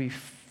going to be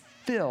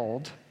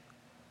filled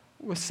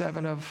with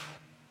 7 of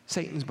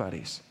Satan's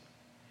buddies.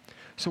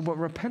 So what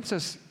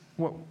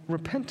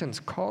repentance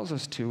calls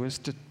us to is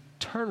to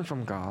turn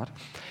from God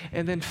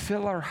and then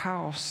fill our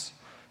house,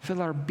 fill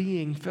our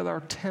being, fill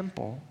our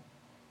temple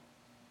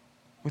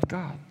with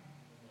God,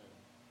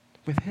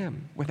 with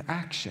Him, with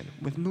action,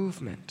 with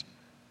movement.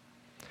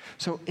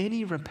 So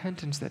any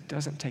repentance that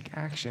doesn't take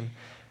action,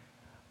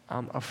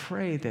 I'm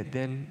afraid that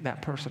then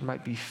that person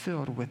might be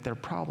filled with their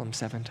problem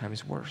 7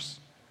 times worse.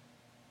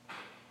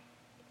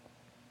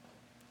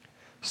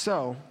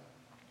 So,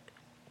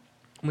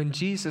 when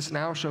Jesus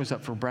now shows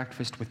up for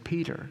breakfast with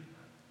Peter,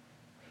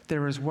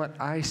 there is what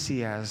I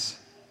see as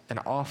an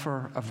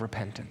offer of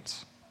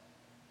repentance.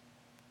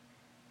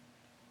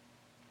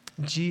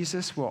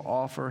 Jesus will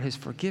offer his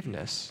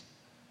forgiveness,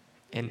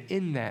 and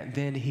in that,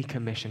 then he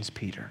commissions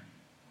Peter.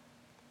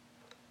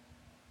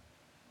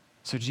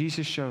 So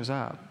Jesus shows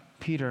up.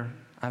 Peter,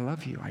 I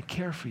love you. I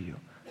care for you.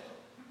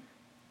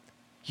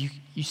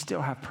 You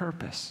still have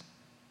purpose.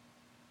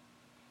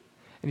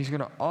 And he's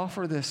going to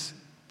offer this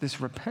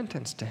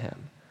repentance to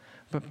him,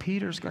 but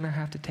Peter's going to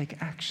have to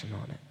take action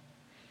on it.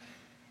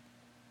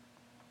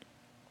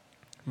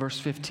 Verse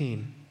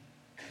 15.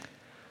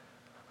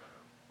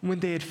 When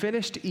they had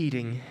finished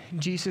eating,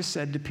 Jesus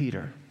said to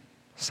Peter,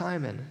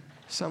 Simon,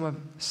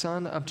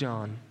 son of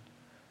John,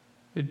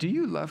 do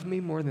you love me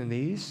more than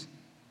these?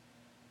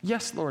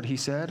 Yes, Lord, he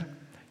said.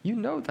 You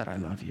know that I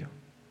love you.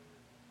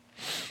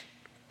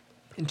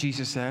 And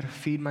Jesus said,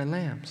 feed my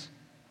lambs.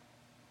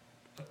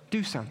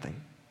 Do something.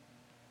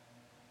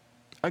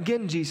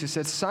 Again, Jesus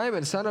said,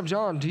 Simon, son of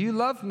John, do you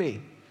love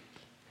me?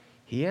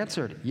 He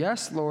answered,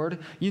 yes, Lord,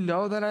 you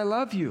know that I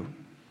love you.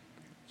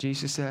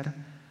 Jesus said,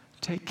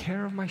 take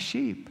care of my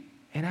sheep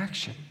in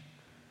action.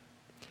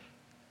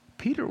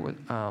 Peter,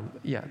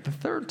 the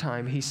third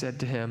time he said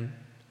to him,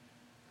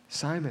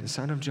 Simon,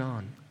 son of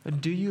John,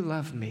 do you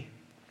love me?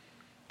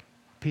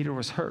 Peter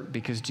was hurt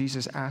because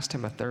Jesus asked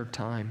him a third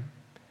time,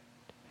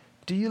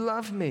 do you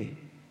love me?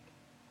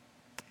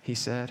 He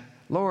said,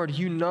 Lord,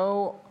 you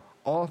know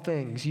all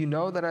things. You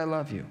know that I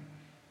love you.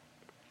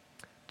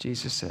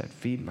 Jesus said,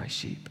 feed my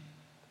sheep.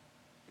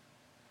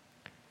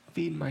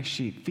 Feed my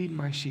sheep, feed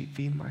my sheep,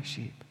 feed my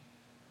sheep.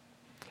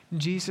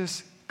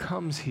 Jesus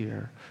comes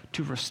here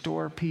to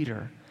restore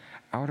Peter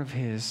out of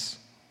his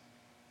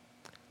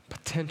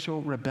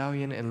potential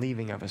rebellion and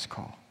leaving of his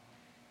call.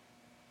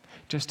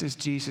 Just as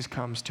Jesus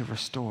comes to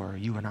restore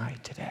you and I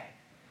today.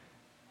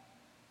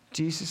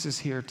 Jesus is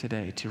here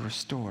today to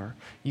restore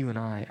you and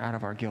I out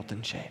of our guilt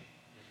and shame.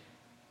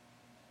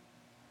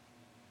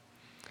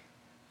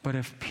 But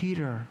if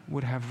Peter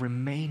would have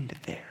remained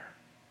there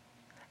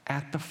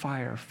at the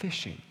fire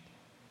fishing,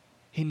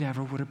 he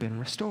never would have been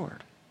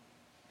restored.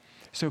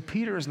 So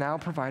Peter is now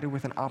provided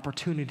with an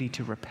opportunity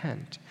to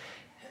repent.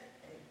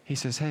 He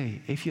says,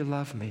 hey, if you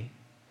love me,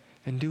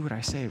 then do what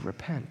I say,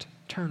 repent,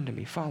 turn to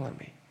me, follow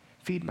me,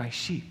 feed my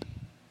sheep.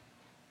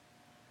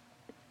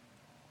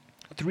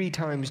 3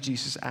 times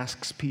Jesus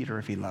asks Peter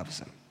if he loves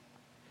him.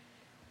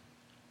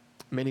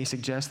 Many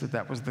suggest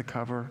that was to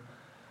cover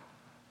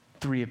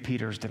 3 of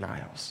Peter's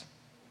denials.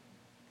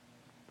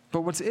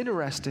 But what's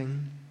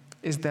interesting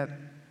is that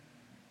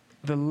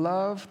the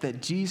love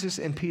that Jesus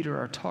and Peter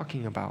are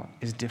talking about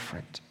is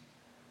different.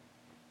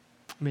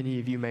 Many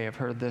of you may have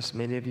heard this,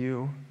 many of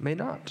you may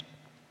not.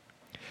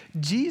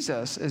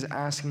 Jesus is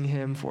asking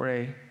him for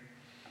a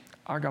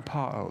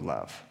agapao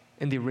love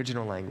in the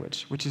original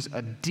language, which is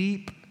a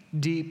deep,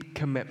 deep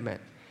commitment.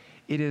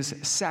 It is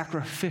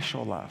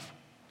sacrificial love.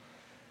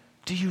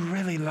 Do you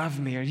really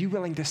love me? Are you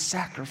willing to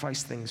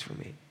sacrifice things for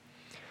me?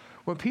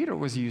 What Peter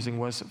was using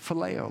was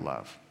phileo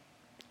love,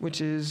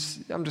 which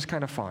is, I'm just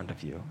kind of fond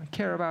of you. I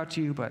care about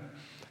you, but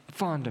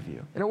fond of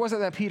you. And it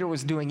wasn't that Peter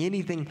was doing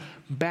anything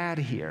bad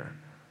here.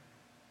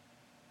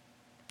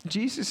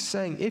 Jesus is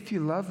saying, if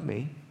you love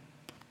me,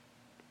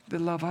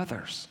 then love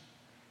others.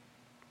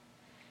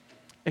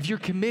 If you're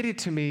committed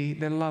to me,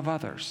 then love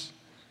others.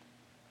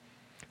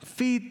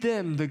 Feed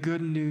them the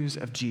good news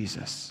of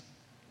Jesus.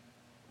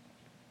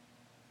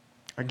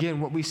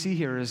 Again, what we see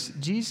here is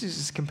Jesus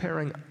is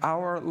comparing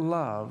our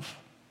love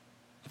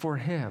for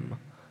him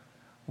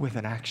with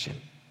an action.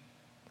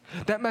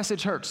 That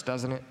message hurts,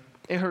 doesn't it?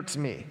 It hurts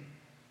me.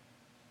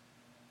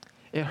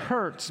 It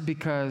hurts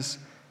because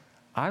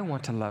I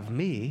want to love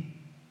me.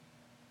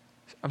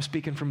 I'm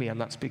speaking for me. I'm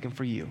not speaking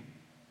for you.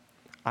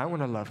 I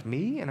want to love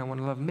me, and I want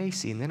to love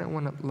Macy, and then I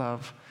want to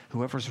love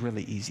whoever's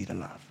really easy to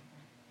love.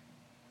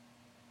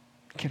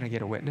 Can I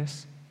get a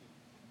witness?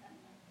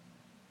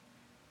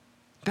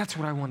 That's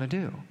what I want to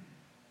do.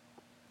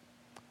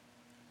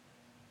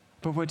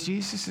 But what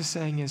Jesus is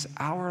saying is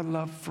our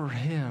love for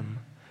him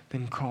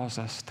then calls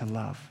us to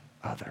love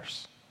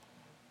others.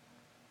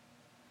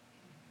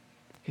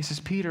 He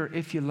says, Peter,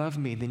 if you love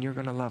me, then you're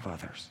going to love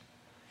others.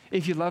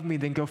 If you love me,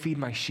 then go feed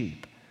my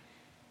sheep.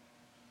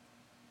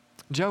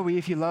 Joey,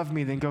 if you love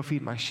me, then go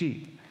feed my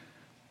sheep.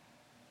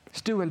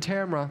 Stu and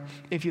Tamara,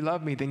 if you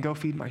love me, then go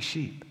feed my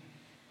sheep.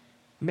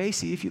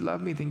 Macy, if you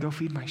love me, then go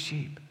feed my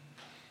sheep.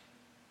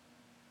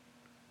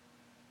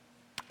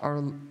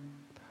 Our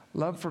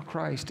love for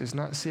Christ is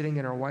not sitting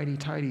in our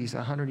whitey-tighties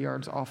 100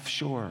 yards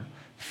offshore,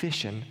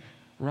 fishing,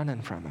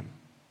 running from him.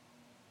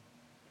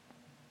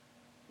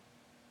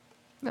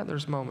 Now,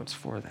 there's moments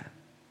for that.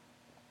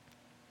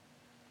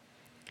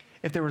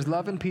 If there was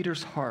love in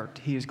Peter's heart,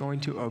 he is going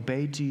to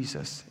obey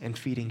Jesus in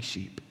feeding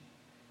sheep.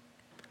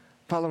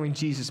 Following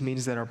Jesus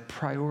means that our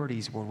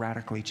priorities will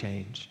radically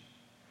change.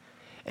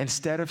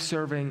 Instead of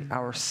serving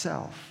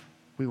ourselves,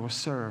 we will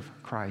serve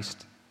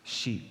Christ's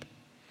sheep.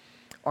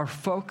 Our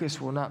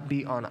focus will not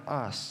be on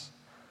us,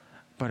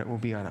 but it will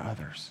be on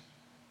others.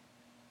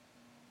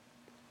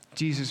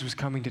 Jesus was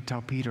coming to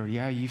tell Peter,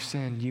 yeah, you've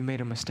sinned, you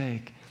made a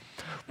mistake,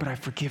 but I've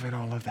forgiven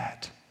all of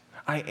that.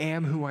 I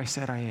am who I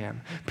said I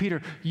am.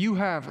 Peter,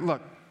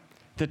 look,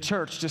 the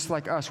church, just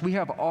like us,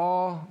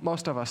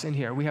 most of us in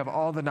here, we have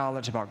all the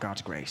knowledge about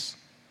God's grace.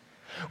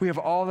 We have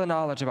all the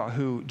knowledge about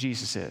who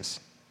Jesus is.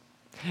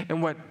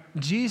 And what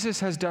Jesus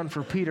has done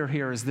for Peter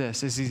here is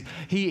this,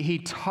 he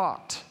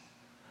taught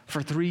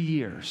for 3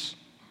 years.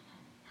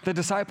 The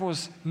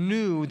disciples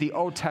knew the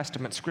Old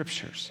Testament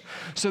scriptures.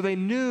 So they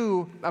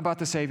knew about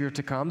the Savior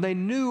to come. They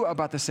knew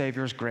about the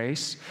Savior's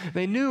grace.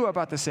 They knew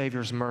about the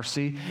Savior's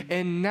mercy.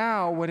 And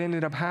now what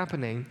ended up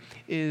happening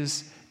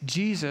is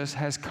Jesus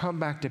has come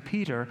back to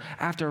Peter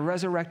after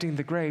resurrecting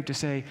the grave to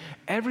say,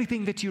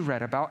 everything that you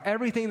read about,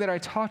 everything that I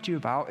taught you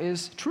about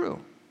is true.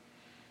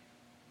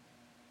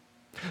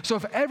 So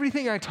if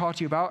everything I taught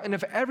you about and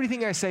if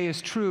everything I say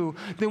is true,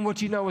 then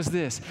what you know is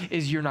this,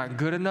 is you're not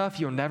good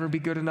enough, you'll never be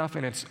good enough,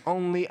 and it's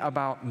only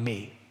about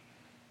me.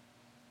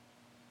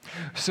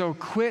 So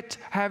quit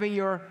having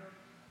your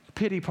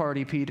pity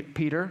party,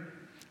 Peter,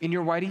 in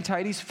your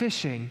whitey-tighties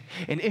fishing,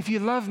 and if you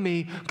love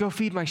me, go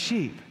feed my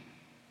sheep.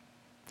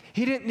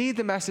 He didn't need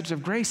the message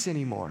of grace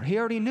anymore. He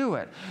already knew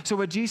it. So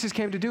what Jesus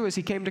came to do is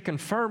he came to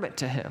confirm it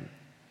to him.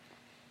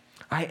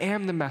 I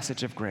am the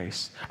message of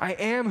grace. I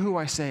am who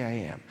I say I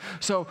am.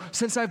 So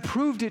since I've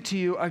proved it to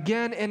you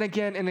again and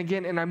again and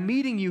again, and I'm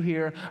meeting you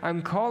here,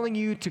 I'm calling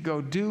you to go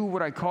do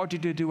what I called you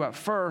to do at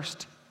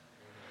first,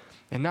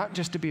 and not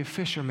just to be a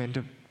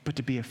fisherman, but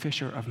to be a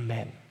fisher of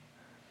men.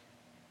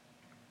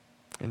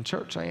 In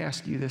church, I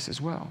ask you this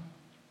as well.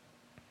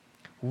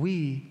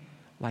 We,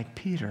 like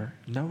Peter,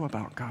 know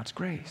about God's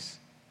grace.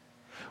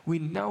 We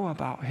know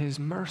about his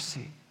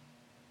mercy.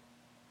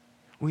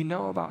 We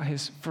know about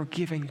his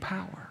forgiving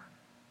power.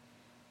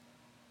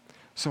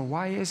 So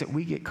why is it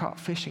we get caught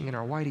fishing in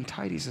our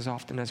whitey-tighties as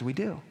often as we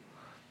do?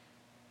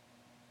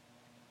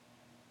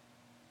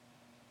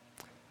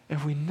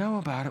 If we know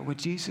about it, what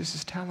Jesus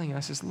is telling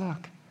us is,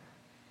 look,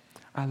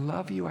 I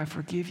love you, I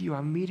forgive you,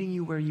 I'm meeting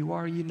you where you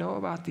are, you know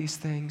about these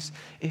things.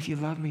 If you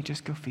love me,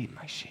 just go feed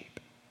my sheep.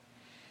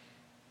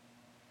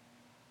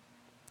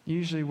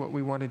 Usually what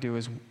we want to do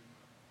is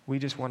we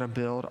just want to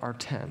build our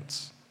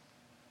tents.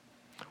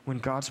 When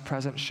God's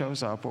presence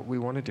shows up, what we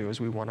want to do is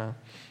we want to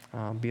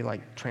be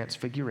like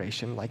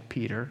Transfiguration, like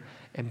Peter,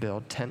 and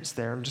build tents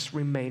there and just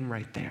remain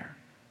right there.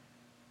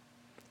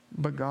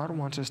 But God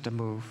wants us to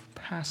move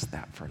past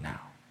that for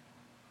now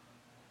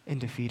and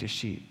to feed his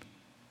sheep.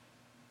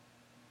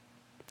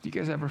 Do you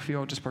guys ever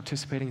feel just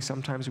participating,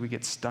 sometimes we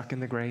get stuck in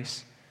the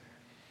grace?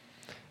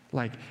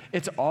 Like,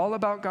 it's all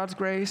about God's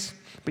grace,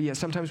 but yet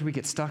sometimes we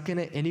get stuck in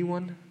it.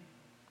 Anyone?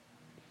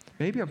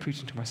 Maybe I'm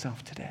preaching to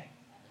myself today,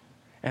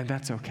 and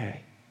that's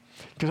okay.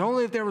 Because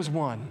only if there was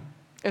one.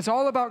 It's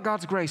all about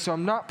God's grace, so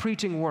I'm not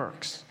preaching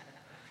works.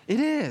 It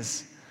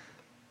is.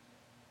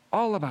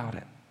 All about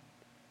it.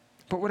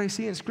 But what I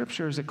see in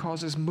Scripture is it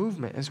causes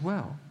movement as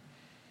well.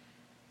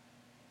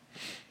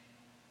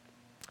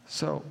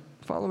 So,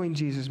 following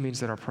Jesus means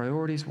that our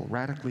priorities will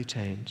radically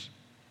change.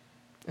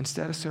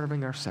 Instead of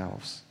serving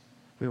ourselves,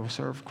 we will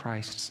serve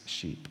Christ's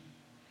sheep.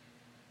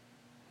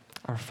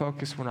 Our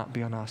focus will not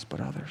be on us,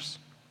 but others.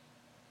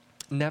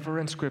 Never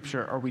in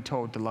Scripture are we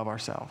told to love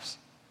ourselves.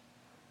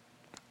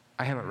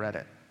 I haven't read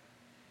it.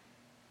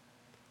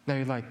 Now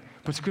you're like,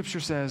 but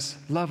Scripture says,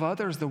 love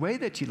others the way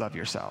that you love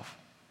yourself.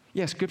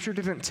 Yeah, Scripture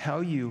didn't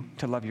tell you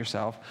to love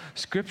yourself.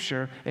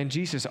 Scripture and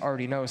Jesus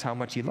already knows how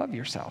much you love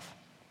yourself.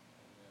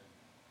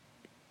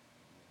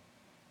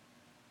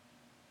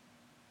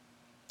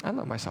 I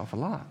love myself a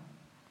lot.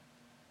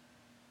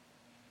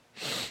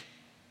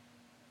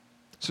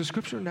 So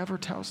Scripture never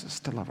tells us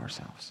to love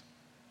ourselves.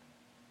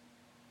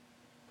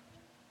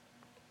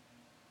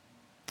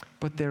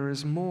 But there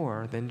is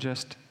more than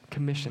just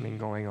commissioning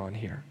going on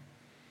here.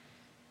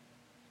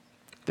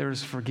 there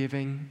is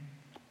forgiving,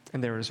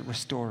 and there is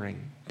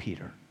restoring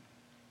Peter.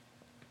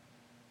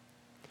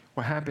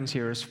 What happens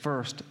here is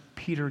first,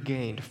 Peter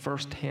gained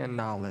firsthand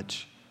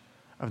knowledge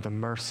of the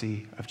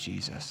mercy of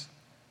Jesus.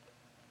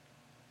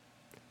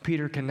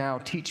 Peter can now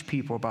teach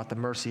people about the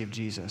mercy of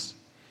Jesus.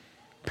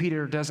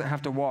 Peter doesn't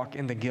have to walk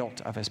in the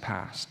guilt of his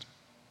past.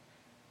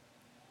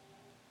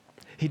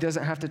 He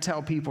doesn't have to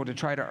tell people to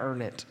try to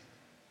earn it.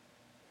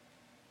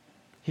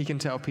 He can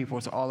tell people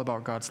it's all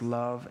about God's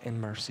love and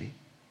mercy.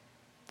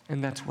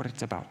 And that's what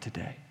it's about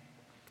today.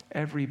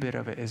 Every bit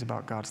of it is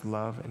about God's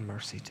love and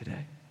mercy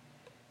today.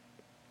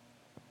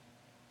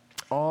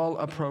 All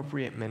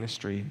appropriate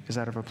ministry is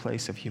out of a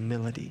place of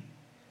humility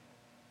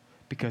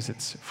because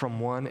it's from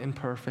one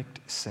imperfect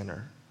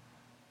sinner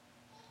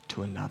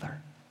to another.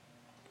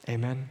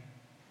 Amen?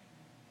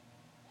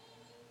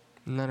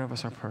 None of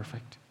us are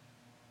perfect,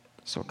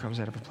 so it comes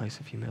out of a place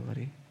of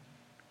humility.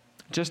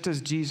 Just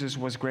as Jesus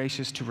was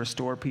gracious to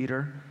restore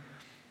Peter,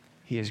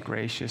 he is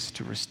gracious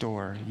to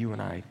restore you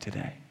and I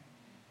today.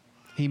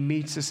 He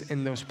meets us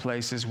in those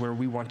places where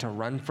we want to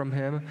run from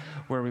him,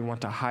 where we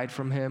want to hide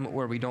from him,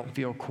 where we don't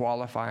feel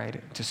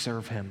qualified to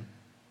serve him.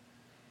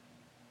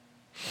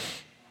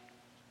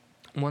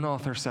 One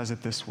author says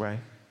it this way: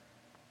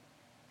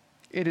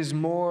 it is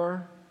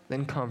more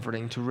than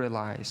comforting to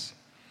realize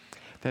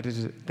that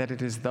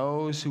it is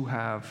those who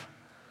have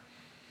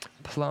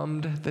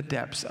plumbed the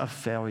depths of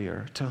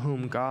failure to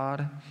whom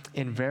God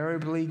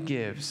invariably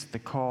gives the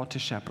call to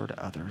shepherd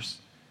others.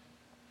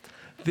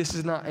 This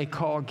is not a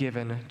call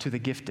given to the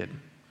gifted,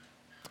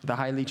 the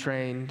highly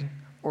trained,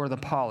 or the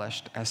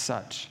polished as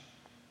such.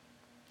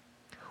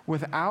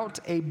 Without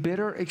a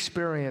bitter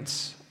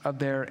experience of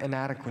their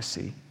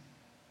inadequacy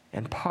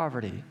and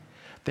poverty,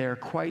 they are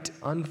quite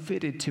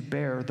unfitted to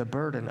bear the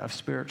burden of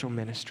spiritual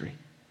ministry.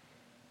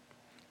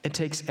 It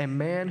takes a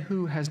man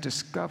who has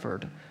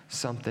discovered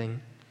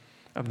something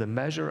of the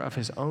measure of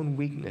his own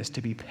weakness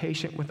to be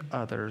patient with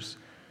others.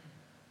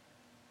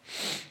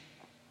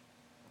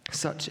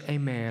 Such a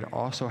man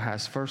also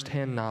has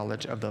firsthand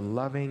knowledge of the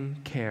loving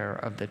care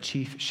of the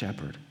chief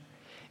shepherd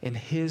and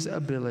his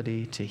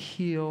ability to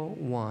heal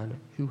one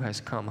who has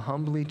come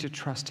humbly to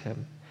trust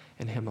him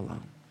and him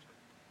alone.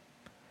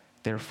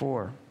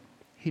 Therefore,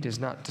 he does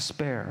not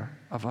despair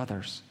of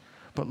others,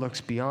 but looks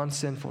beyond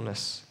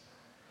sinfulness,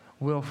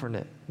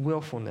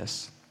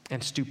 willfulness,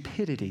 and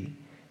stupidity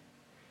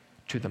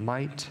to the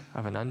might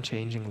of an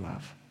unchanging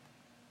love.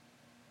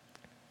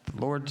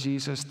 The Lord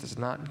Jesus does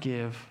not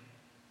give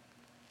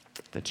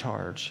the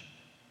charge,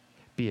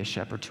 "Be a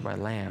shepherd to my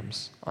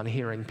lambs," on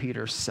hearing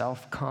Peter's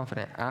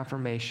self-confident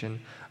affirmation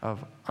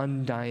of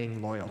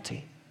undying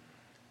loyalty.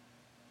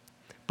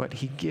 But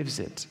he gives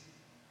it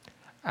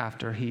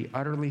after he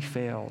utterly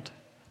failed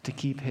to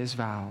keep his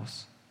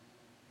vows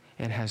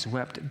and has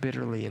wept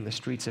bitterly in the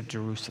streets of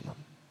Jerusalem.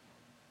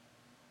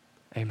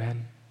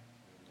 Amen.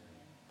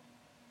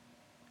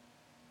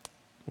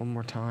 One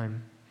more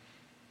time.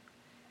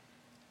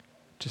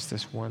 Just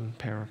this one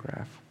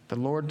paragraph. The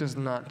Lord does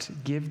not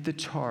give the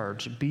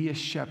charge, "Be a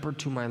shepherd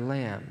to my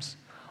lambs,"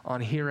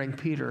 on hearing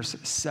Peter's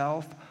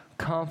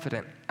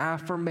self-confident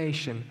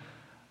affirmation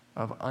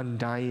of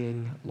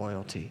undying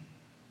loyalty.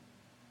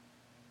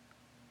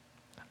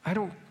 I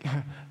don't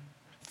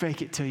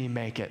fake it till you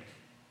make it.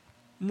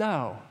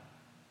 No.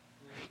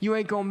 You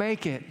ain't gonna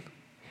make it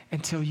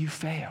until you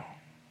fail.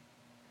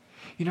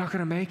 You're not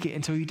gonna make it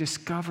until you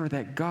discover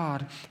that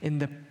God in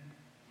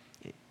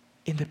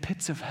the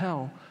pits of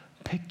hell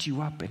picked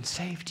you up and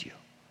saved you.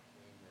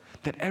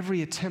 That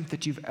every attempt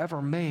that you've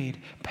ever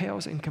made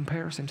pales in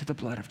comparison to the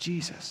blood of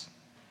Jesus.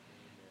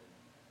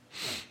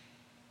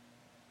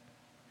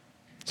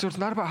 So it's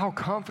not about how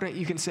confident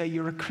you can say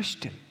you're a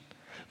Christian.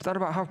 It's not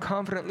about how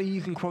confidently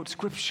you can quote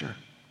Scripture.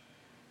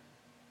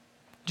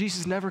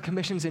 Jesus never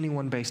commissions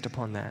anyone based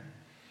upon that.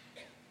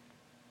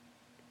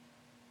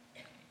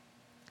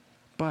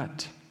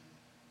 But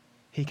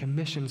he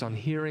commissions on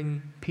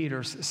hearing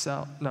Peter's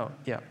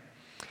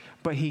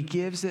but he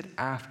gives it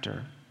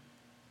after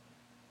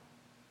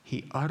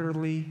he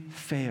utterly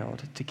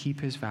failed to keep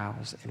his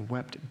vows and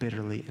wept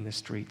bitterly in the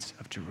streets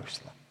of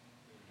Jerusalem.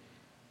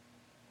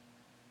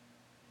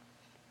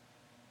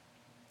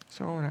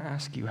 So I want to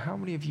ask you, how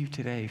many of you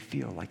today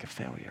feel like a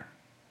failure?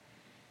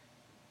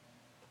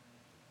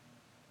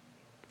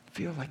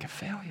 Feel like a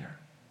failure?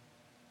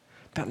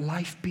 That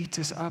life beats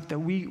us up, that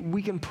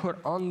we can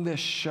put on this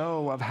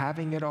show of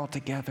having it all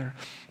together,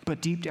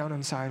 but deep down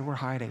inside we're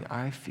hiding,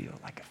 I feel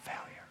like a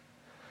failure.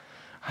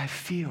 I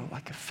feel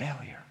like a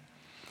failure.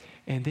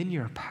 And then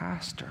your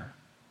pastor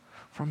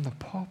from the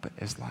pulpit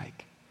is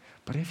like,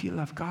 but if you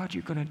love God,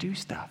 you're going to do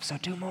stuff, so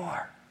do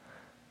more.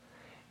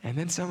 And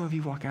then some of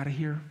you walk out of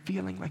here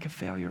feeling like a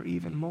failure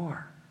even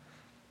more.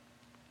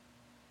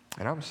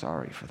 And I'm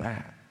sorry for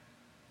that.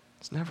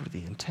 It's never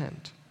the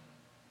intent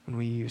when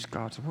we use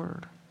God's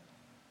word.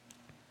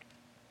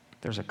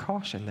 There's a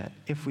caution that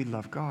if we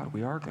love God,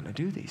 we are going to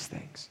do these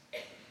things.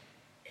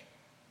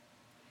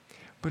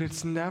 But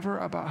it's never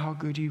about how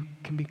good you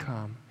can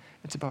become.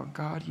 It's about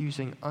God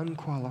using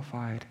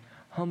unqualified,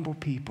 humble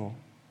people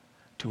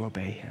to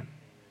obey him.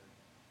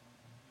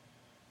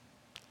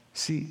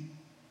 See,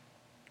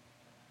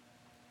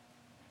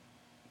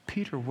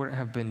 Peter wouldn't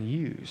have been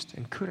used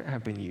and couldn't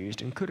have been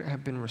used and couldn't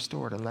have been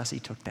restored unless he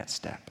took that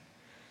step.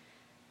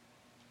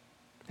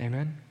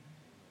 Amen?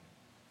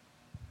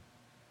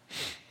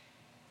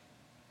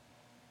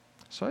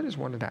 So I just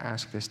wanted to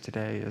ask this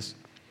today is,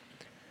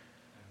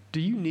 do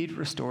you need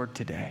restored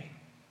today?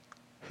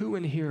 Who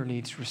in here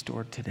needs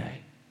restored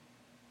today?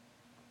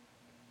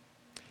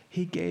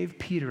 He gave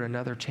Peter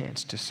another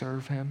chance to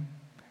serve him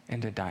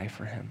and to die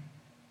for him.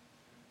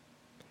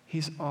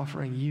 He's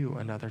offering you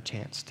another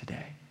chance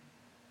today.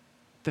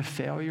 The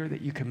failure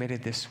that you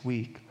committed this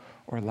week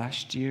or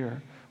last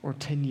year or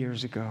 10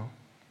 years ago,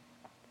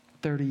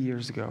 30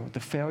 years ago, the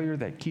failure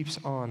that keeps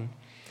on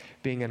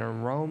being an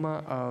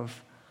aroma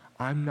of,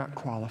 I'm not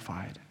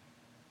qualified.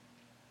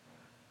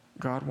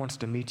 God wants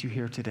to meet you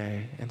here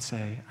today and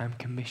say, I'm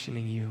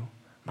commissioning you,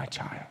 my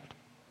child.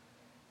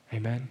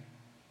 Amen?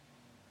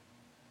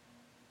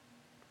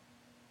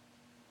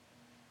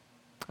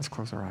 Let's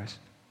close our eyes.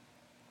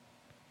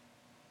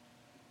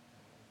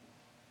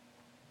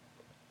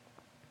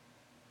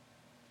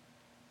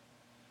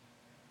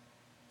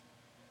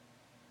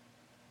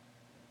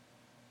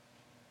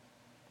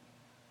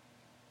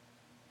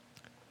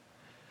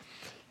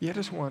 Yeah, I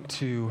just want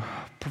to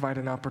provide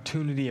an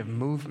opportunity of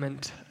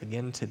movement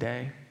again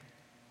today.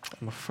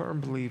 I'm a firm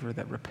believer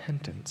that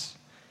repentance,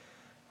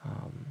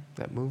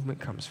 that movement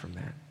comes from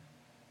that.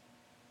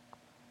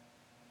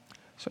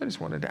 So I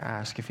just wanted to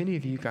ask if any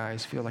of you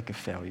guys feel like a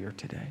failure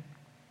today,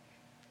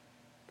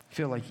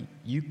 feel like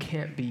you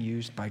can't be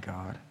used by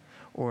God,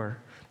 or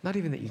not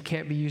even that you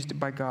can't be used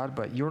by God,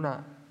 but you're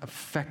not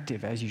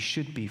effective as you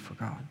should be for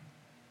God.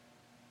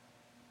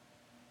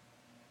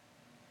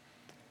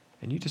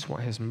 And you just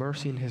want his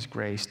mercy and his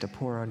grace to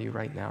pour on you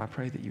right now. I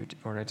pray that you would,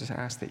 or I just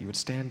ask that you would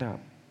stand up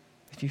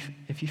if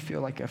you feel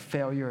like a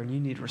failure and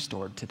you need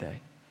restored today.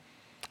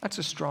 That's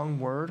a strong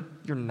word.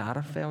 You're not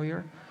a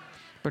failure.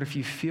 But if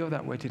you feel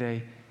that way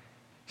today,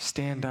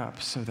 stand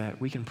up so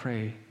that we can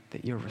pray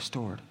that you're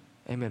restored.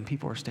 Amen.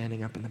 People are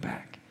standing up in the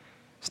back.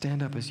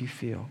 Stand up as you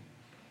feel.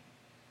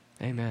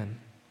 Amen.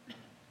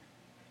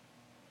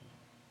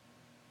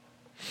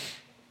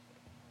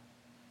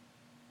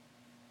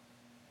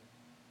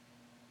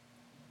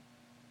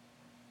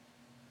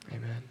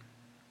 Amen.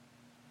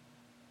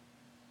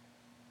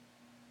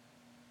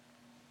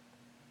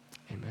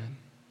 Amen.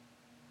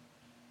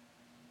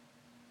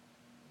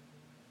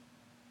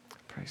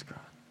 Praise God.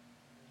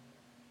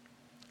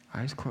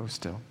 Eyes closed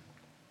still.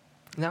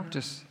 Now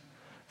just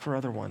for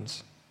other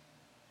ones,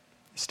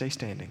 stay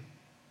standing.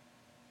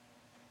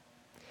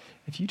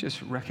 If you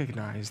just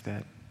recognize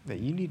that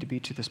you need to be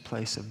to this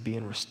place of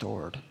being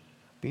restored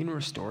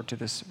to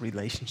this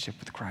relationship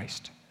with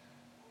Christ,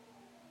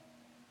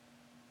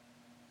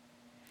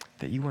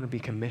 that you want to be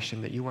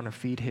commissioned, that you want to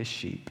feed his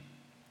sheep,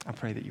 I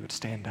pray that you would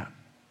stand up.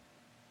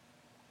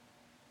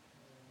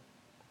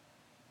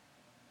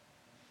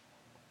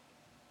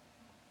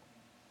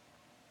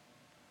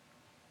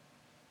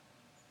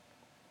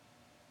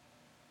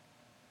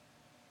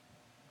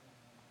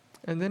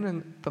 And then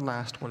in the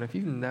last one, if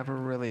you've never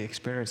really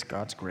experienced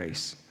God's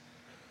grace,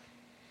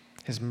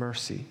 his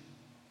mercy,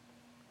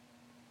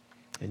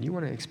 and you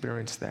want to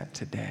experience that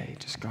today,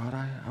 just God,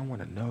 I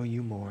want to know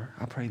you more,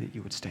 I pray that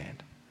you would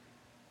stand.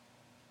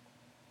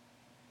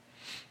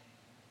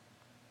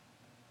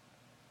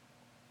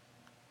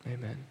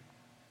 Amen.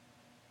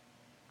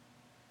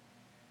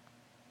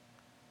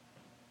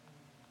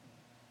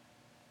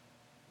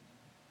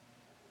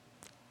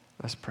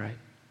 Let's pray.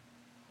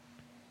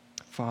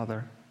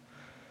 Father,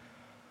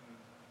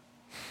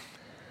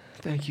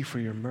 thank you for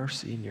your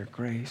mercy and your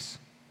grace.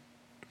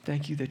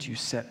 Thank you that you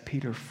set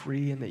Peter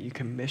free and that you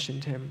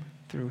commissioned him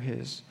through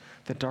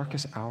the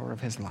darkest hour of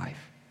his life.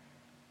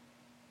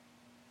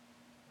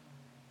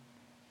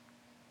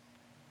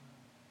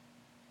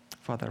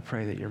 Father, I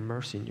pray that your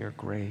mercy and your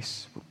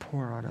grace will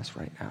pour on us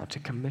right now to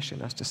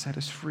commission us, to set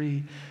us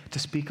free, to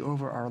speak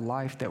over our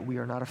life that we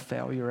are not a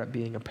failure at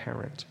being a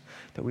parent,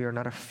 that we are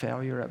not a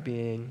failure at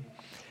being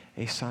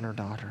a son or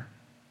daughter.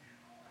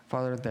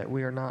 Father, that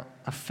we are not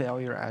a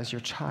failure as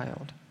your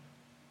child,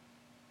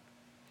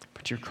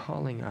 but you're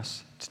calling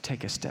us to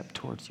take a step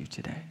towards you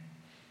today.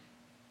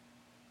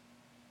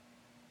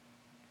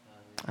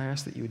 I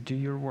ask that you would do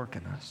your work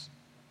in us.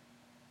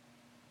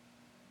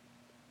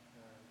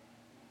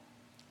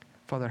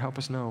 Father, help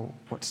us know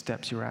what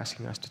steps you're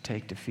asking us to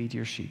take to feed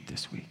your sheep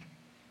this week.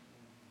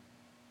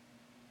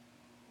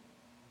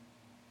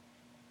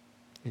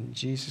 In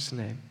Jesus'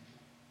 name,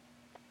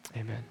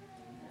 amen.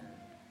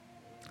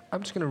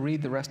 I'm just going to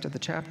read the rest of the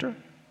chapter,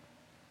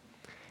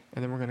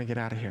 and then we're going to get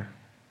out of here.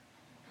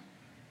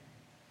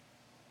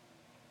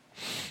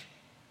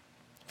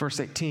 Verse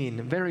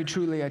 18, very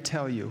truly I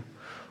tell you,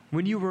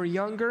 when you were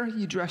younger,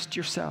 you dressed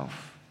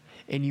yourself,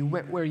 and you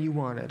went where you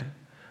wanted.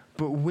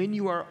 But when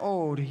you are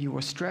old, you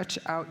will stretch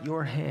out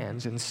your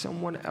hands, and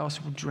someone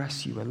else will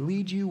dress you and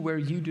lead you where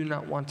you do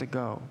not want to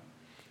go.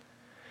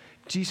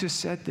 Jesus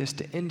said this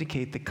to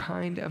indicate the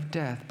kind of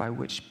death by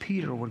which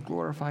Peter would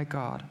glorify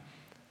God.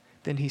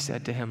 Then he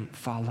said to him,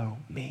 follow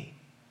me.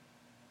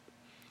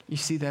 You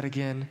see that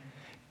again?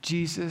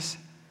 Jesus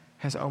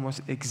has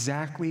almost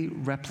exactly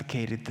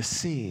replicated the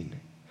scene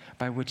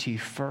by which he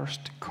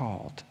first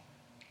called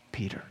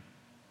Peter.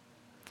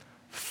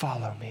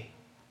 Follow me.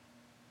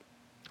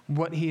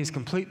 What he is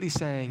completely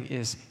saying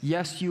is,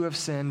 yes, you have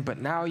sinned, but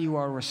now you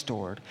are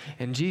restored.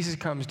 And Jesus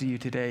comes to you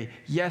today.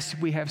 Yes,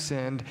 we have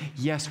sinned.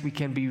 Yes, we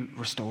can be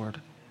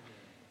restored.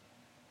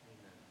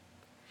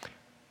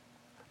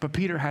 But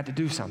Peter had to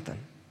do something.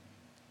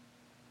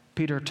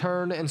 Peter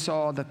turned and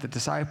saw that the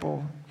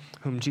disciple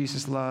whom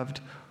Jesus loved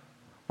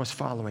was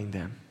following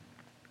them.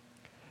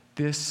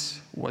 This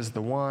was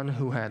the one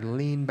who had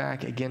leaned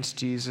back against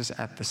Jesus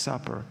at the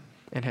supper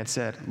and had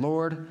said,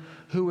 Lord,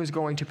 who is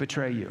going to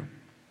betray you?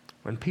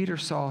 When Peter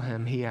saw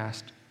him, he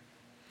asked,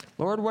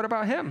 Lord, what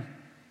about him?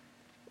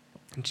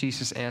 And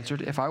Jesus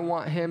answered, if I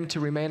want him to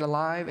remain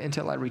alive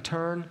until I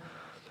return,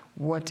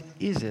 what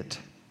is it?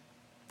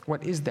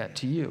 What is that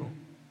to you?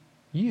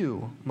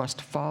 You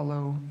must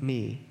follow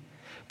me.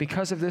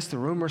 Because of this, the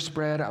rumor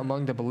spread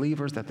among the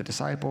believers that the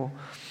disciple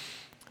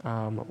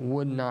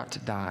would not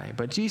die.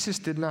 But Jesus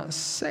did not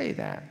say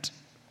that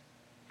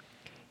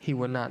he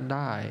would not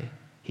die.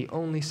 He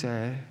only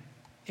said,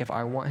 if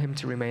I want him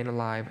to remain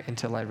alive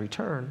until I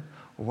return,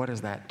 what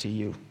is that to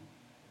you?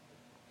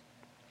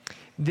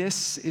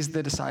 This is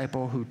the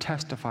disciple who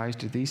testifies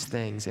to these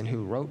things and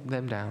who wrote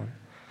them down.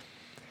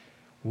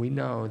 We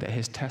know that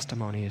his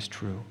testimony is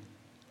true.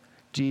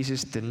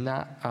 Jesus did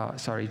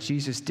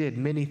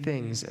many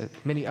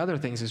other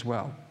things as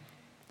well.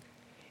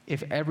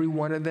 If every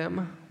one of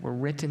them were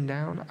written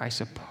down, I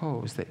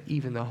suppose that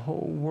even the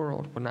whole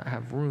world would not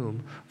have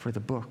room for the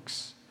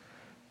books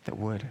that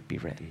would be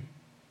written.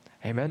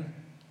 Amen?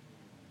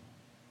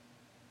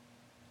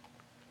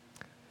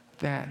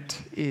 That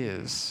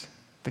is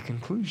the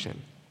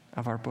conclusion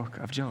of our book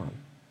of John.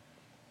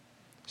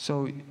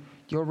 So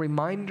your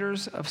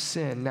reminders of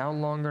sin no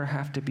longer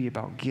have to be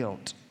about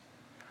guilt.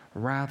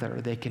 Rather,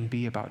 they can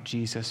be about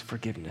Jesus'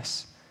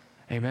 forgiveness.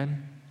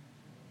 Amen?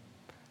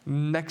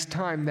 Next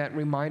time that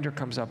reminder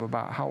comes up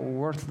about how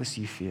worthless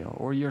you feel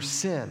or your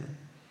sin,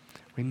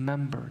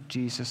 remember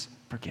Jesus'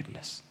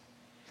 forgiveness.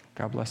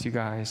 God bless you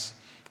guys,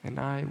 and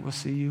I will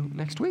see you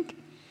next week.